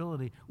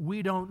responsibility.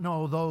 We don't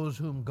know those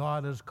whom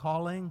God is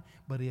calling,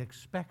 but He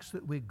expects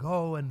that we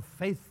go and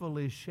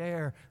faithfully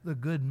share the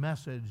good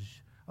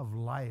message of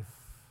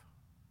life.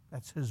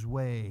 That's His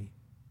way.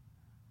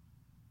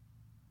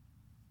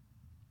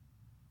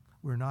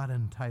 We're not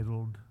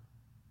entitled.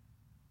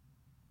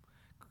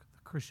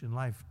 The Christian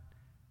life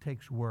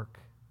takes work.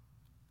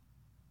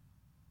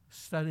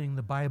 Studying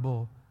the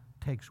Bible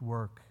takes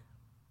work.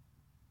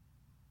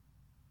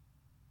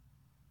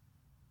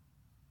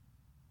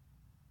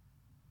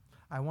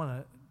 I want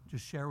to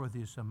just share with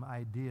you some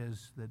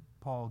ideas that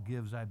Paul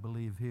gives, I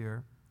believe,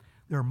 here.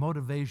 There are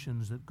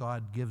motivations that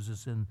God gives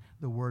us in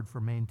the Word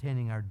for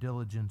maintaining our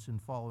diligence in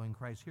following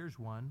Christ. Here's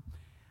one.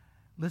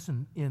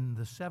 Listen, in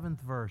the 7th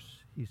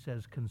verse, he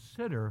says,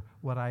 "Consider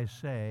what I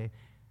say,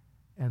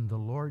 and the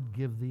Lord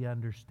give thee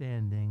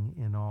understanding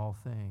in all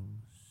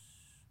things."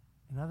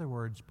 In other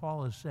words,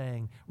 Paul is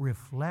saying,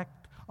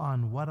 reflect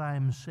on what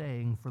I'm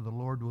saying, for the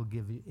Lord will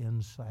give you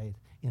insight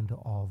into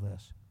all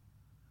this.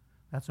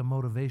 That's a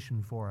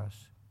motivation for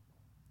us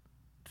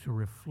to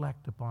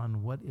reflect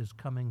upon what is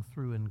coming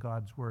through in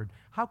God's Word.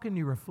 How can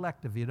you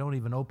reflect if you don't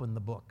even open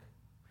the book?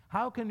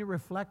 How can you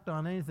reflect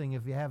on anything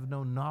if you have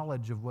no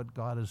knowledge of what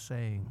God is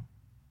saying?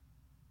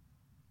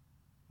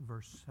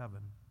 Verse 7.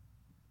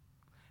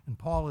 And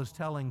Paul is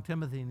telling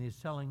Timothy, and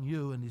he's telling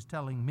you, and he's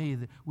telling me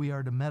that we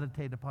are to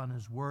meditate upon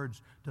his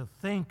words, to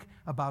think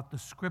about the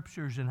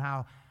Scriptures and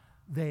how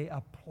they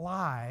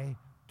apply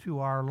to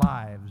our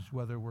lives,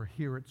 whether we're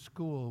here at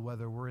school,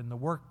 whether we're in the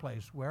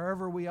workplace,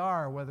 wherever we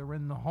are, whether we're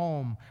in the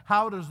home.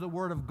 How does the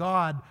Word of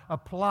God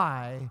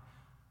apply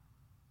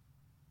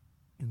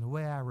in the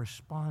way I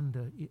respond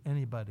to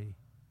anybody,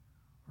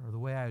 or the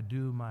way I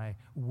do my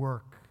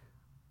work,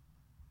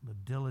 the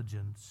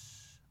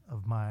diligence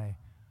of my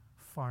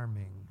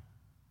farming?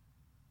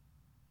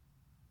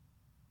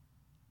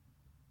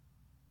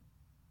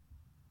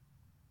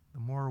 The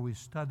more we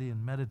study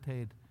and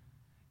meditate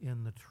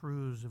in the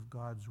truths of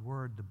God's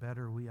Word, the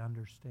better we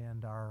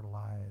understand our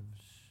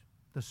lives.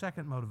 The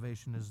second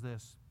motivation is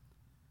this.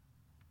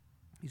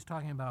 He's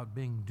talking about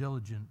being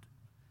diligent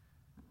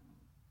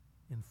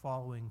in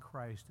following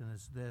Christ, and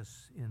it's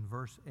this in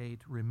verse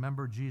 8,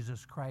 "Remember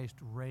Jesus Christ,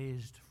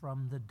 raised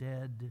from the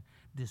dead,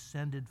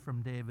 descended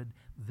from David.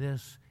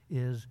 This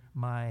is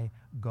my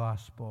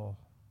gospel."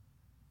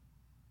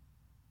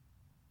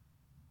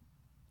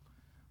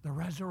 The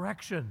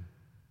resurrection.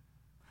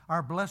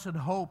 our blessed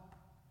hope.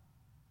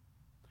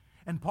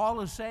 And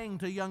Paul is saying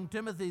to young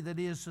Timothy that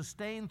he is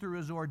sustained through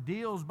his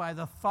ordeals by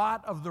the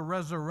thought of the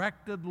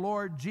resurrected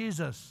Lord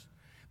Jesus.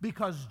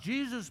 Because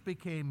Jesus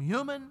became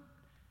human,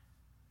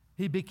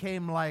 he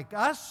became like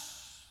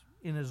us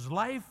in his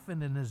life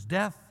and in his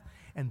death,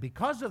 and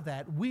because of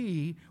that,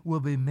 we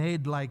will be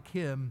made like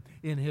him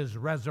in his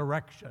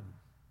resurrection.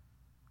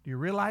 Do you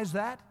realize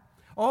that?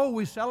 Oh,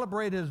 we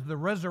celebrated the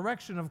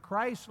resurrection of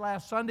Christ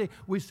last Sunday.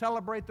 We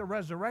celebrate the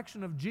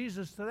resurrection of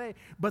Jesus today.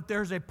 But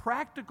there's a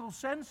practical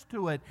sense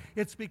to it.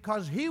 It's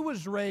because he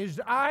was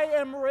raised, I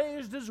am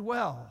raised as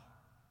well.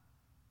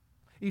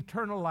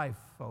 Eternal life,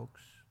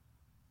 folks.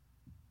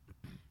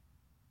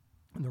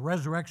 And the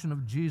resurrection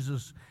of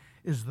Jesus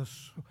is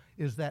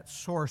that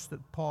source that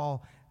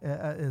Paul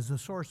is the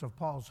source of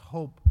Paul's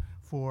hope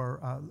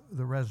for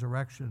the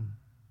resurrection.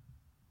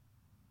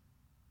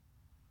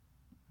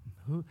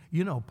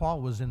 You know, Paul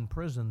was in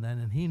prison then,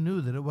 and he knew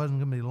that it wasn't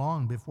going to be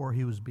long before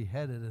he was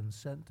beheaded and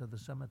sent to the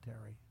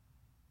cemetery.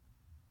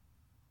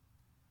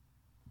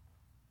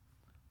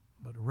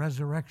 But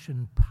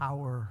resurrection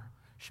power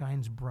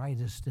shines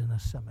brightest in a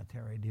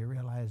cemetery. Do you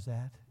realize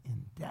that?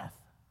 In death.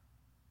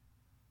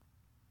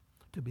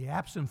 To be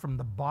absent from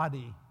the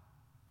body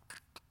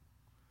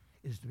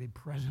is to be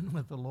present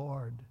with the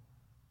Lord.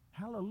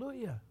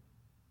 Hallelujah.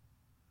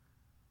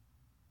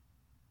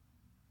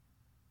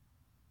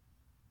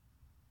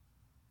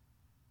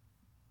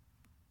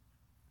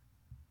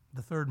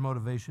 The third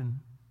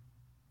motivation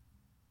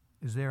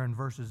is there in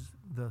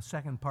the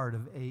second part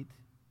of 8.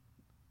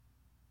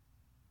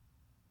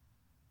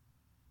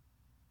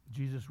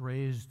 Jesus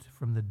raised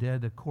from the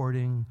dead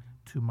according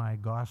to my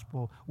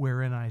gospel,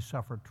 wherein I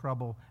suffer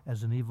trouble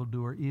as an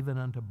evildoer, even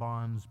unto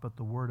bonds, but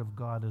the word of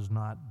God is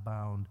not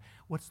bound.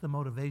 What's the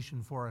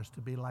motivation for us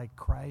to be like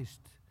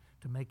Christ,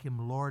 to make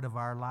him Lord of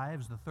our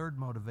lives? The third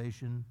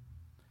motivation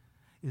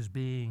is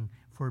being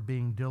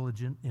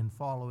diligent in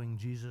following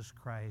Jesus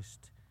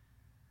Christ.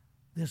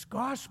 This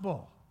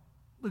gospel,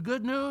 the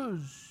good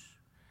news.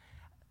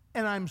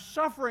 And I'm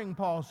suffering,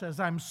 Paul says.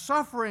 I'm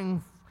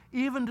suffering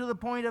even to the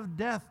point of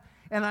death.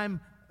 And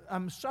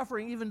I'm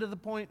suffering even to the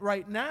point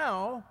right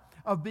now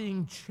of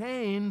being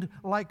chained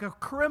like a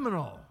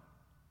criminal.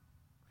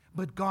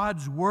 But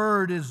God's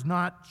word is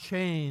not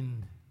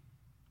chained.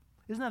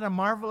 Isn't that a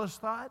marvelous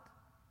thought?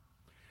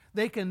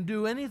 They can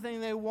do anything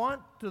they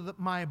want to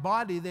my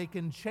body. They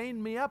can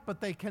chain me up,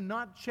 but they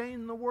cannot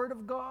chain the word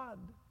of God.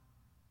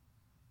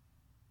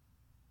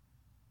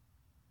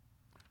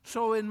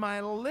 So in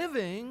my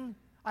living,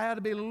 I had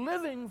to be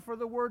living for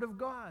the Word of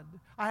God.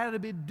 I had to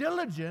be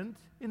diligent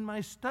in my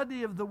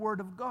study of the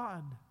Word of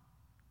God.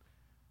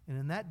 And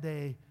in that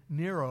day,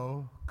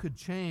 Nero could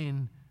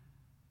chain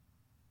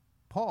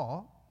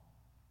Paul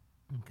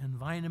and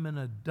confine him in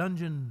a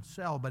dungeon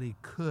cell, but he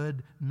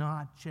could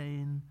not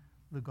chain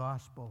the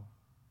gospel.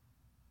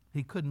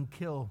 He couldn't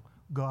kill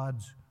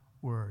God's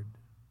Word.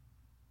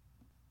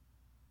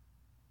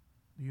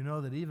 You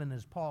know that even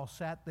as Paul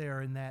sat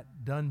there in that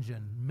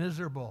dungeon,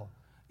 miserable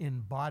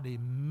in body,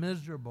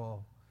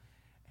 miserable,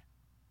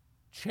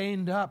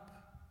 chained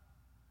up,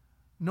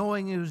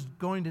 knowing he was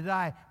going to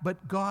die,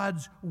 but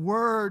God's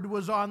word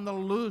was on the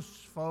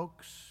loose,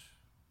 folks.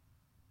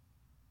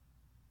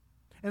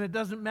 And it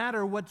doesn't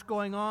matter what's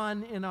going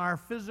on in our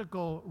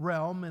physical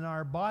realm, in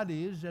our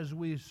bodies, as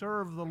we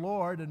serve the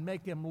Lord and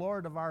make him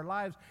Lord of our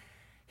lives.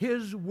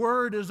 His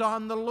word is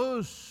on the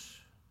loose.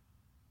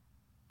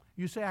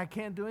 You say, I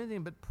can't do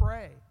anything but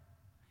pray.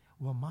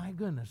 Well, my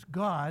goodness,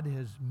 God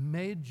has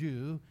made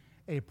you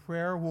a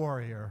prayer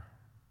warrior.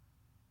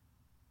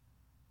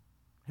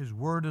 His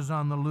word is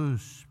on the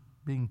loose,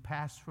 being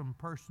passed from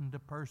person to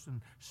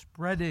person,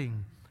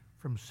 spreading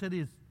from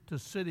city to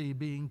city,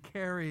 being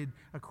carried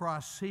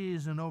across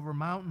seas and over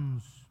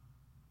mountains,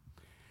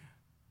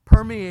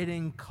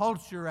 permeating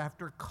culture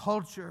after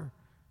culture.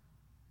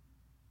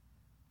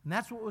 And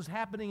that's what was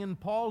happening in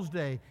Paul's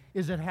day.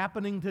 Is it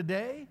happening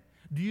today?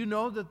 Do you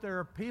know that there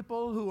are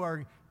people who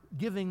are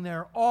giving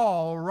their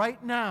all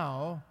right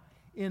now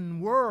in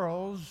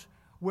worlds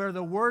where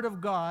the Word of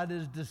God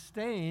is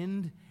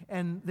disdained,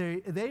 and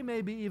they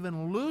may be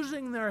even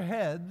losing their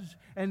heads,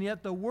 and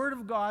yet the Word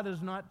of God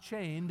is not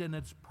chained, and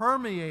it's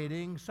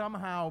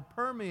somehow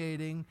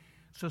permeating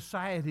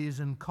societies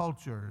and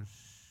cultures.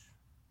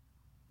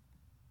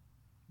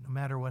 No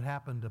matter what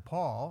happened to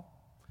Paul,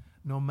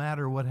 no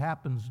matter what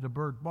happens to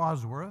Bert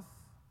Bosworth,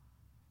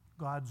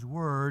 God's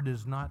word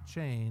is not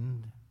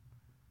chained,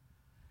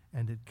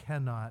 and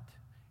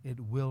it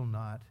will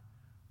not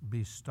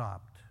be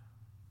stopped.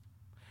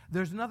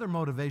 There's another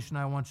motivation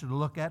I want you to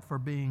look at for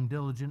being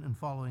diligent in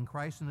following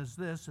Christ, and it's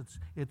this.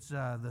 It's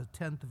the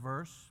 10th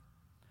verse.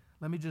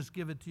 Let me just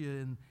give it to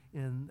you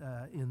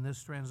in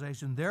this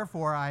translation.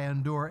 Therefore I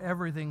endure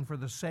everything for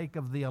the sake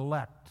of the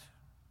elect,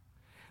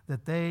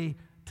 that they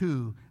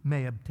too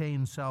may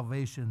obtain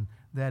salvation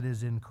that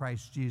is in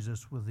Christ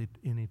Jesus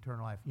in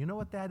eternal life. You know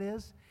what that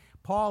is?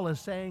 Paul is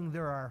saying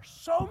there are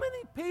so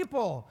many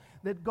people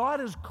that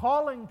God is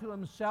calling to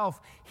himself.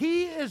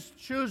 He is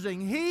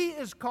choosing, he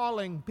is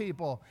calling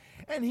people,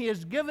 and he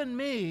has given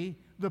me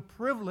the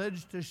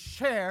privilege to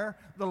share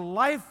the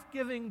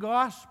life-giving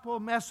gospel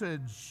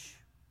message.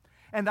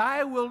 And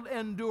I will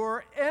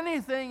endure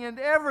anything and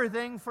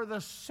everything for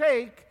the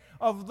sake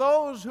of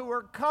those who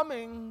are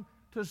coming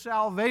to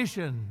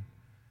salvation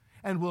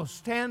and will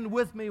stand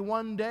with me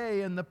one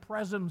day in the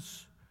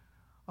presence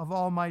of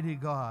Almighty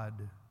God.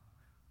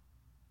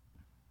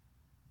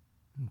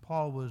 And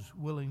Paul was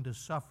willing to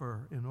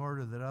suffer in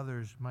order that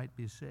others might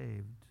be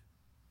saved.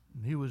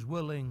 And he was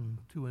willing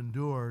to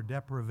endure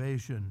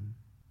deprivation.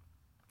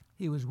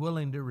 He was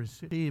willing to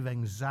receive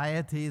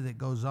anxiety that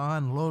goes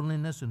on,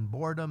 loneliness and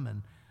boredom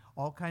and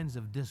all kinds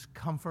of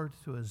discomfort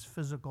to his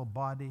physical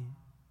body,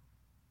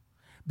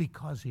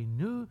 because he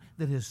knew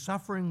that his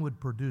suffering would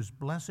produce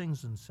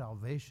blessings and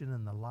salvation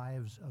in the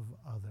lives of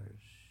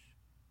others.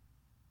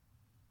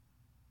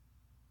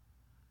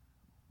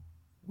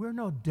 We're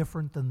no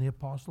different than the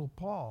Apostle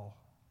Paul.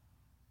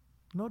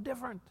 No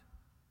different.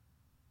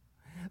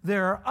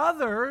 There are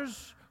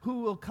others who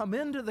will come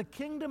into the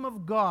kingdom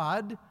of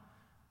God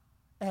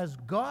as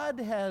God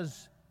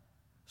has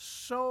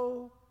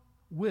so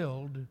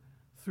willed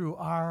through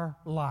our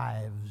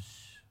lives,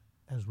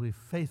 as we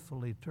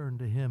faithfully turn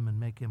to him and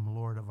make him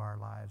Lord of our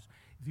lives.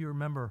 If you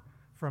remember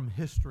from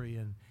history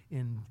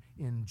in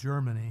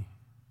Germany,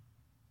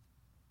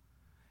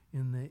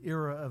 in the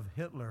era of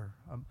Hitler,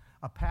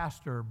 a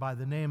pastor by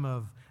the name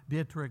of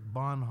Dietrich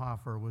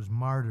Bonhoeffer was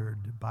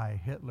martyred by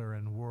Hitler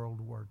in World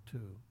War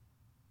II.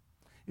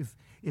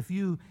 If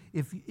you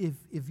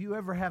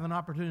ever have an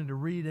opportunity to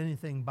read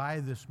anything by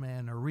this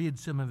man or read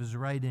some of his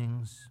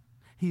writings,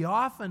 he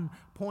often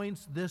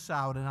points this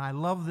out, and I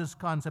love this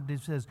concept. He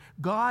says,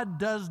 God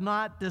does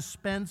not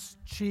dispense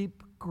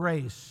cheap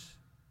grace.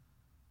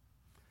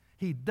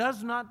 He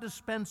does not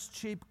dispense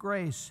cheap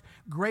grace.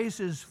 Grace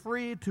is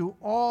free to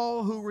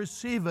all who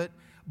receive it,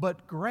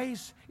 but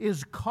grace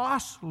is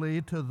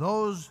costly to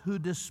those who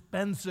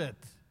dispense it.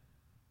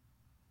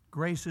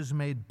 Grace is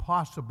made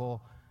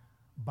possible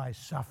by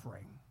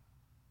suffering.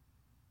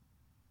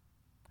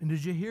 And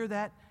did you hear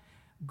that?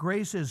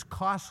 Grace is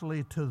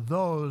costly to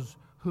those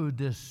who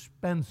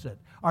dispense it.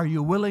 Are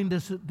you willing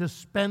to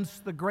dispense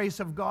the grace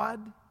of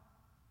God?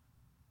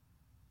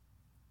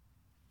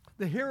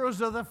 The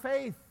heroes of the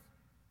faith,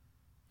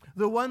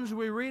 the ones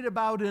we read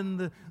about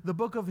in the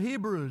book of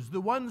Hebrews,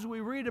 the ones we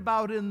read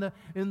about in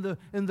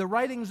the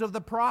writings of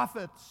the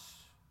prophets,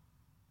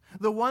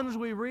 the ones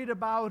we read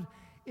about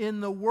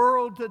in the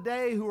world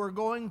today who are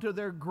going to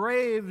their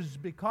graves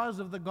because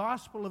of the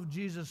gospel of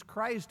Jesus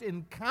Christ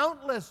in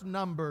countless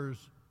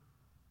numbers,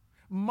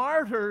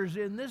 martyrs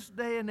in this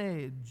day and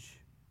age.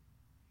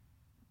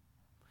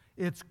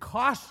 It's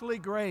costly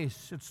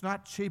grace. It's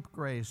not cheap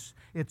grace.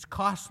 It's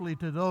costly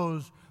to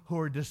those who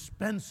are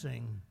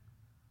dispensing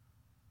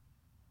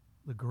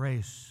the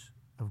grace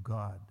of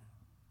God.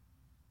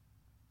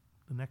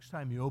 The next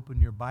time you open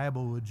your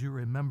Bible, would you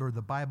remember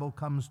the Bible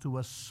comes to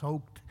us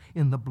soaked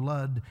in the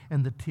blood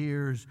and the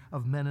tears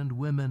of men and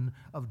women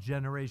of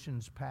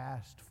generations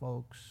past,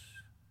 folks.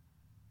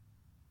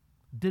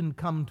 Didn't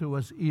come to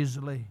us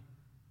easily.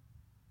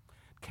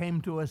 It came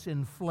to us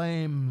in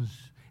flames.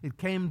 It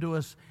came to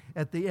us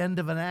at the end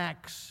of an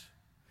axe.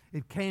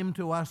 It came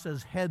to us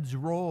as heads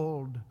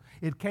rolled.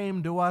 It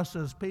came to us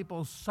as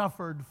people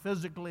suffered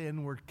physically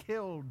and were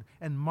killed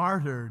and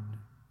martyred.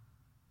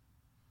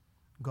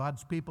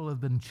 God's people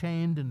have been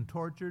chained and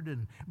tortured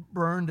and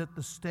burned at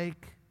the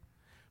stake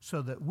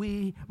so that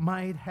we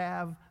might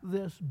have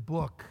this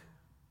book.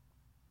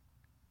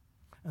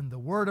 And the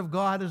Word of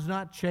God is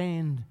not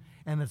chained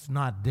and it's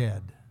not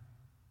dead.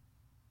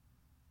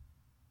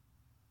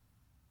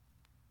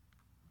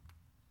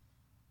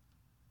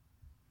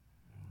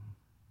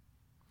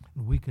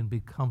 And we can be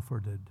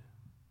comforted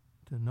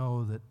to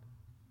know that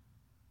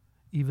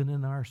even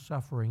in our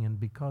suffering and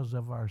because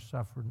of our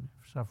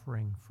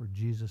suffering for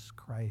Jesus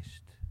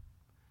Christ,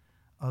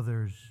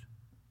 others,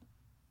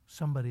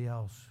 somebody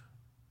else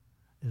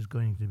is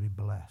going to be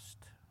blessed.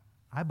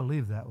 I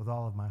believe that with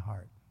all of my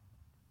heart.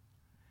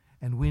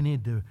 And we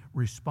need to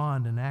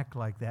respond and act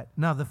like that.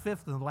 Now, the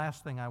fifth and the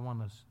last thing I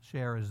want to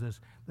share is this.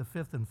 The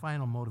fifth and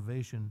final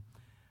motivation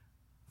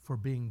for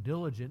being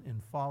diligent in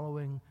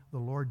following the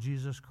Lord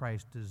Jesus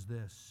Christ is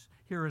this.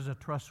 Here is a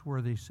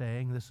trustworthy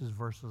saying. This is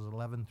verses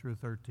 11 through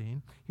 13.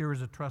 Here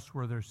is a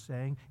trustworthy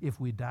saying. If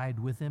we died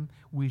with him,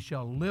 we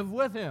shall live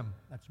with him.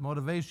 That's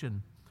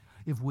motivation.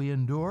 If we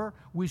endure,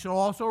 we shall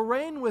also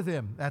reign with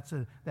him. That's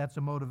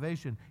a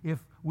motivation.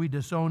 If we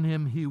disown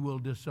him, he will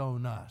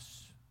disown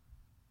us.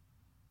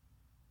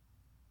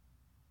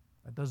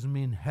 That doesn't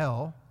mean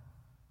hell.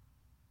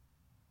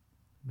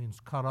 It means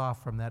cut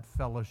off from that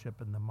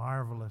fellowship and the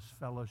marvelous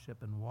fellowship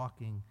and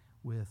walking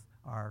with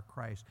our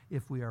Christ.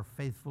 If we are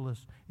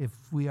faithless, if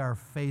we are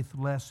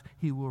faithless,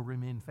 he will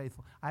remain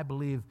faithful. I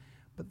believe,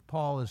 but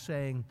Paul is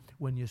saying,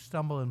 when you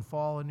stumble and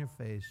fall on your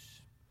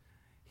face,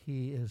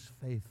 he is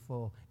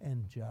faithful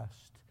and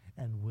just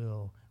and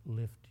will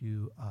lift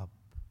you up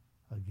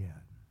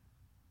again.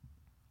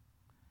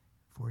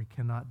 For he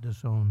cannot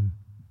disown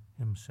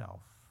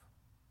himself.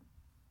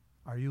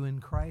 Are you in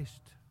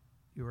Christ?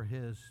 You are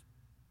his.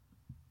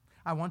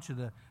 I want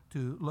you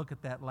to look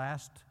at that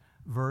last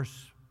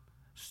verse.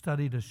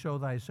 Study to show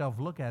thyself.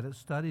 Look at it.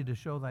 Study to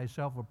show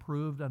thyself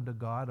approved unto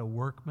God, a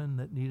workman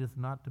that needeth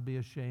not to be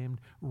ashamed,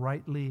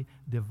 rightly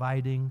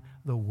dividing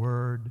the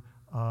word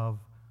of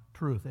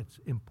truth. It's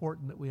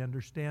important that we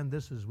understand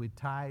this as we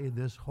tie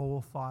this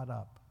whole thought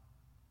up.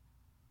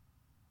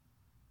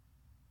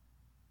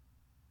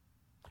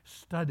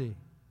 Study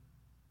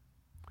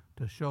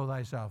to show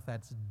thyself.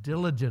 That's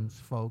diligence,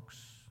 folks.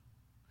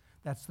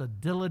 That's the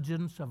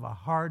diligence of a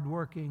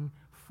hardworking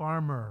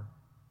farmer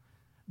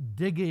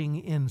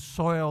digging in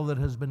soil that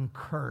has been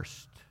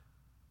cursed,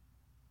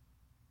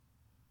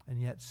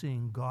 and yet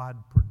seeing God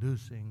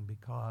producing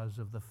because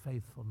of the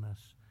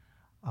faithfulness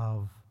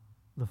of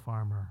the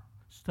farmer.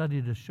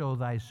 Study to show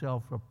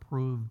thyself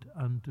approved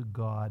unto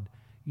God.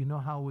 You know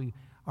how we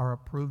are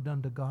approved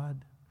unto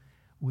God?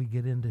 We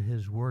get into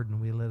his word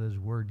and we let his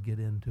word get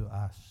into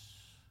us.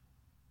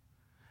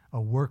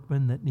 A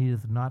workman that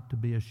needeth not to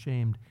be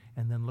ashamed.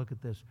 And then look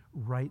at this,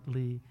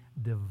 rightly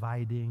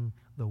dividing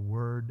the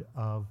word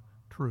of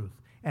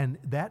truth. And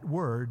that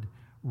word,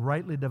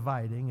 rightly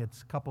dividing,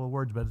 it's a couple of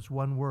words, but it's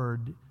one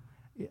word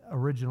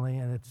originally,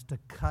 and it's to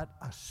cut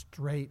a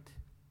straight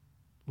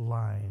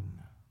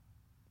line.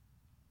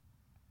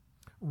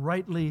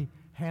 Rightly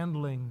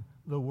handling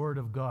the word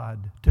of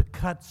God, to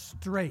cut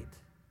straight.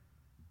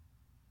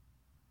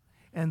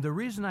 And the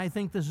reason I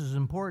think this is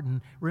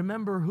important,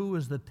 remember who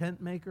was the tent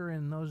maker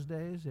in those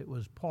days? It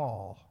was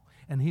Paul.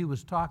 And he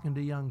was talking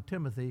to young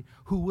Timothy,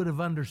 who would have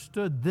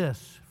understood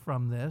this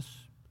from this.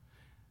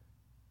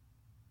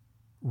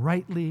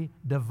 Rightly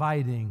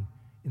dividing.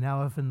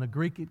 Now, if in the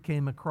Greek it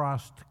came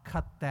across to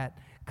cut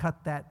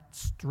that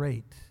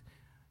straight,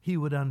 he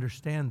would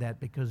understand that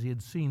because he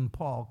had seen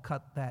Paul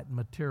cut that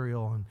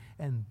material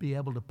and be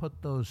able to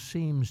put those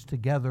seams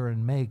together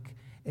and make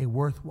a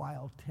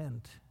worthwhile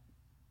tent.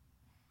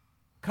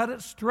 Cut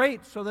it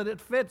straight so that it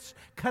fits.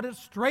 Cut it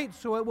straight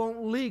so it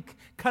won't leak.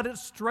 Cut it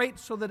straight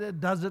so that it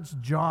does its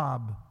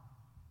job.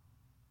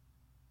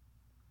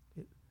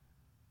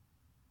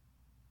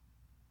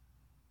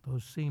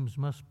 Those seams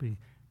must be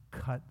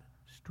cut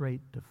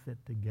straight to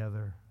fit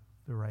together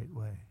the right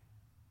way.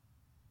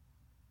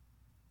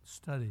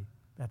 Study.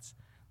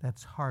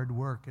 That's hard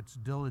work. It's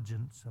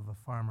diligence of a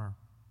farmer.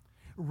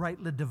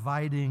 Rightly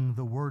dividing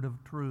the word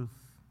of truth.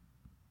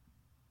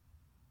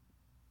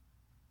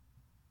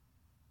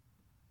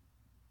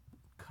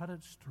 Cut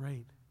it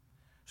straight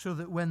so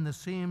that when the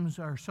seams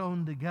are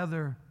sewn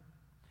together,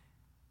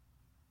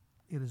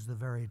 it is the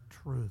very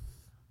truth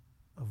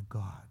of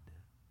God.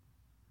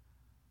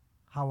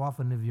 How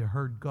often have you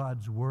heard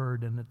God's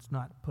word and it's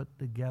not put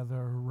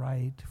together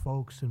right,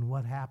 folks? And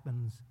what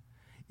happens?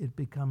 It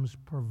becomes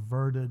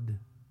perverted.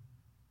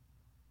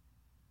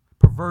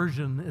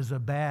 Perversion is a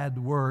bad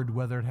word,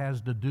 whether it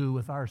has to do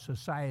with our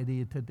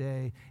society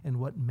today and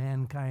what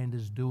mankind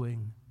is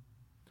doing,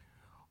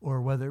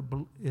 or whether it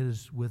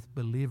is with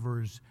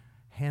believers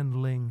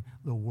handling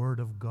the Word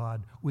of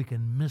God. We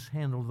can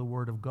mishandle the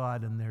Word of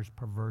God and there's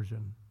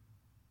perversion.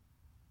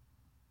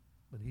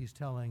 But he's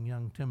telling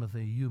young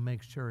Timothy, you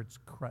make sure it's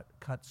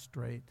cut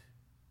straight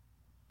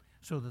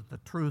so that the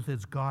truth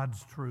is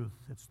God's truth.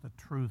 It's the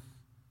truth,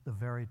 the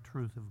very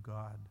truth of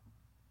God.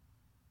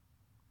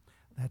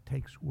 That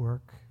takes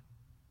work.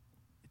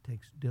 It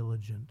takes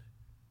diligent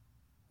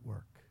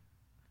work.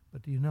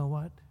 But do you know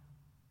what?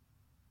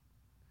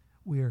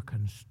 We are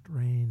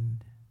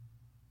constrained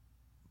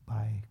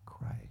by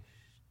Christ.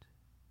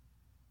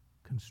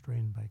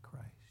 Constrained by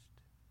Christ.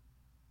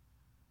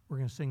 We're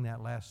going to sing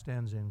that last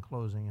stanza in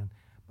closing,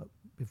 but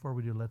before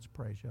we do, let's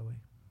pray, shall we?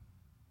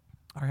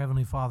 Our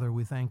Heavenly Father,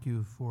 we thank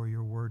you for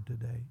your word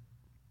today.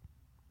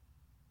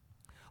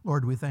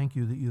 Lord, we thank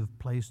you that you've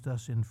placed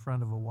us in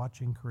front of a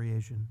watching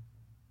creation.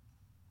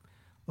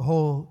 The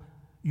whole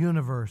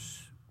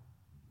universe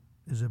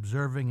is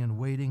observing and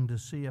waiting to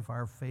see if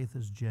our faith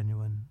is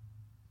genuine.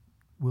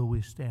 Will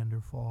we stand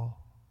or fall?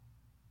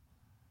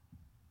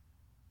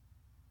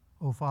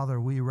 Oh, Father,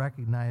 we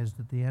recognize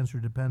that the answer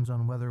depends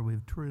on whether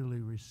we've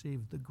truly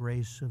received the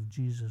grace of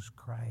Jesus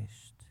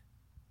Christ.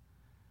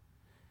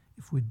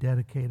 If we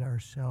dedicate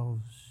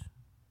ourselves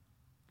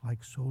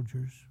like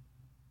soldiers,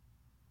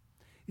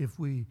 if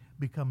we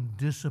become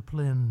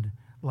disciplined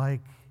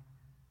like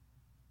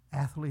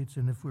athletes,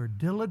 and if we're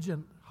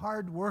diligent,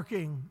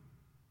 hardworking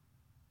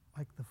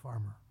like the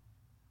farmer.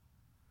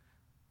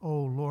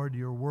 Oh, Lord,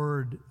 your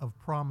word of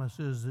promise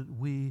is that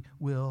we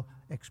will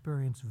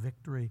experience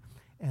victory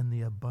and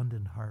the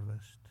abundant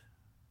harvest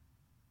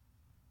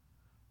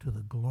to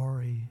the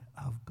glory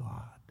of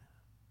God.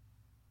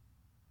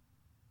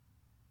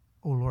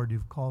 Oh, Lord,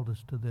 you've called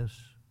us to this.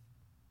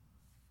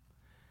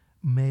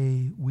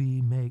 May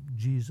we make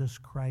Jesus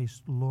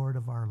Christ Lord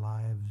of our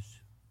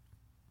lives,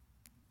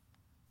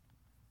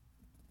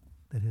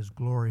 that his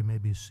glory may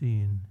be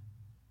seen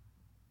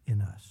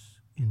in us.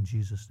 In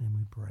Jesus' name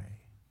we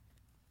pray.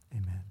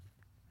 Amen.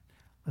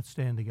 Let's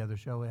stand together,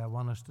 shall we? I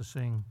want us to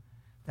sing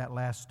that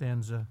last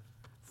stanza.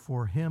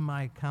 For him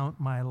I count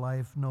my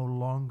life no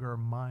longer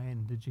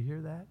mine. Did you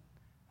hear that?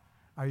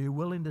 Are you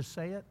willing to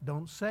say it?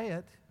 Don't say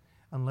it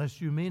unless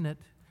you mean it.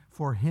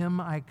 For him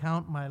I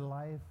count my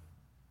life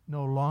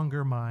no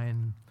longer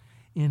mine.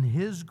 In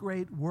his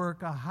great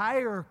work a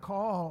higher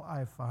call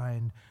I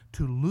find,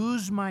 to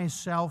lose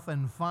myself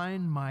and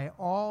find my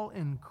all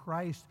in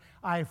Christ.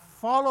 I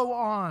follow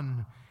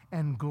on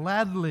and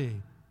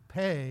gladly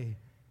pay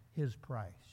his price.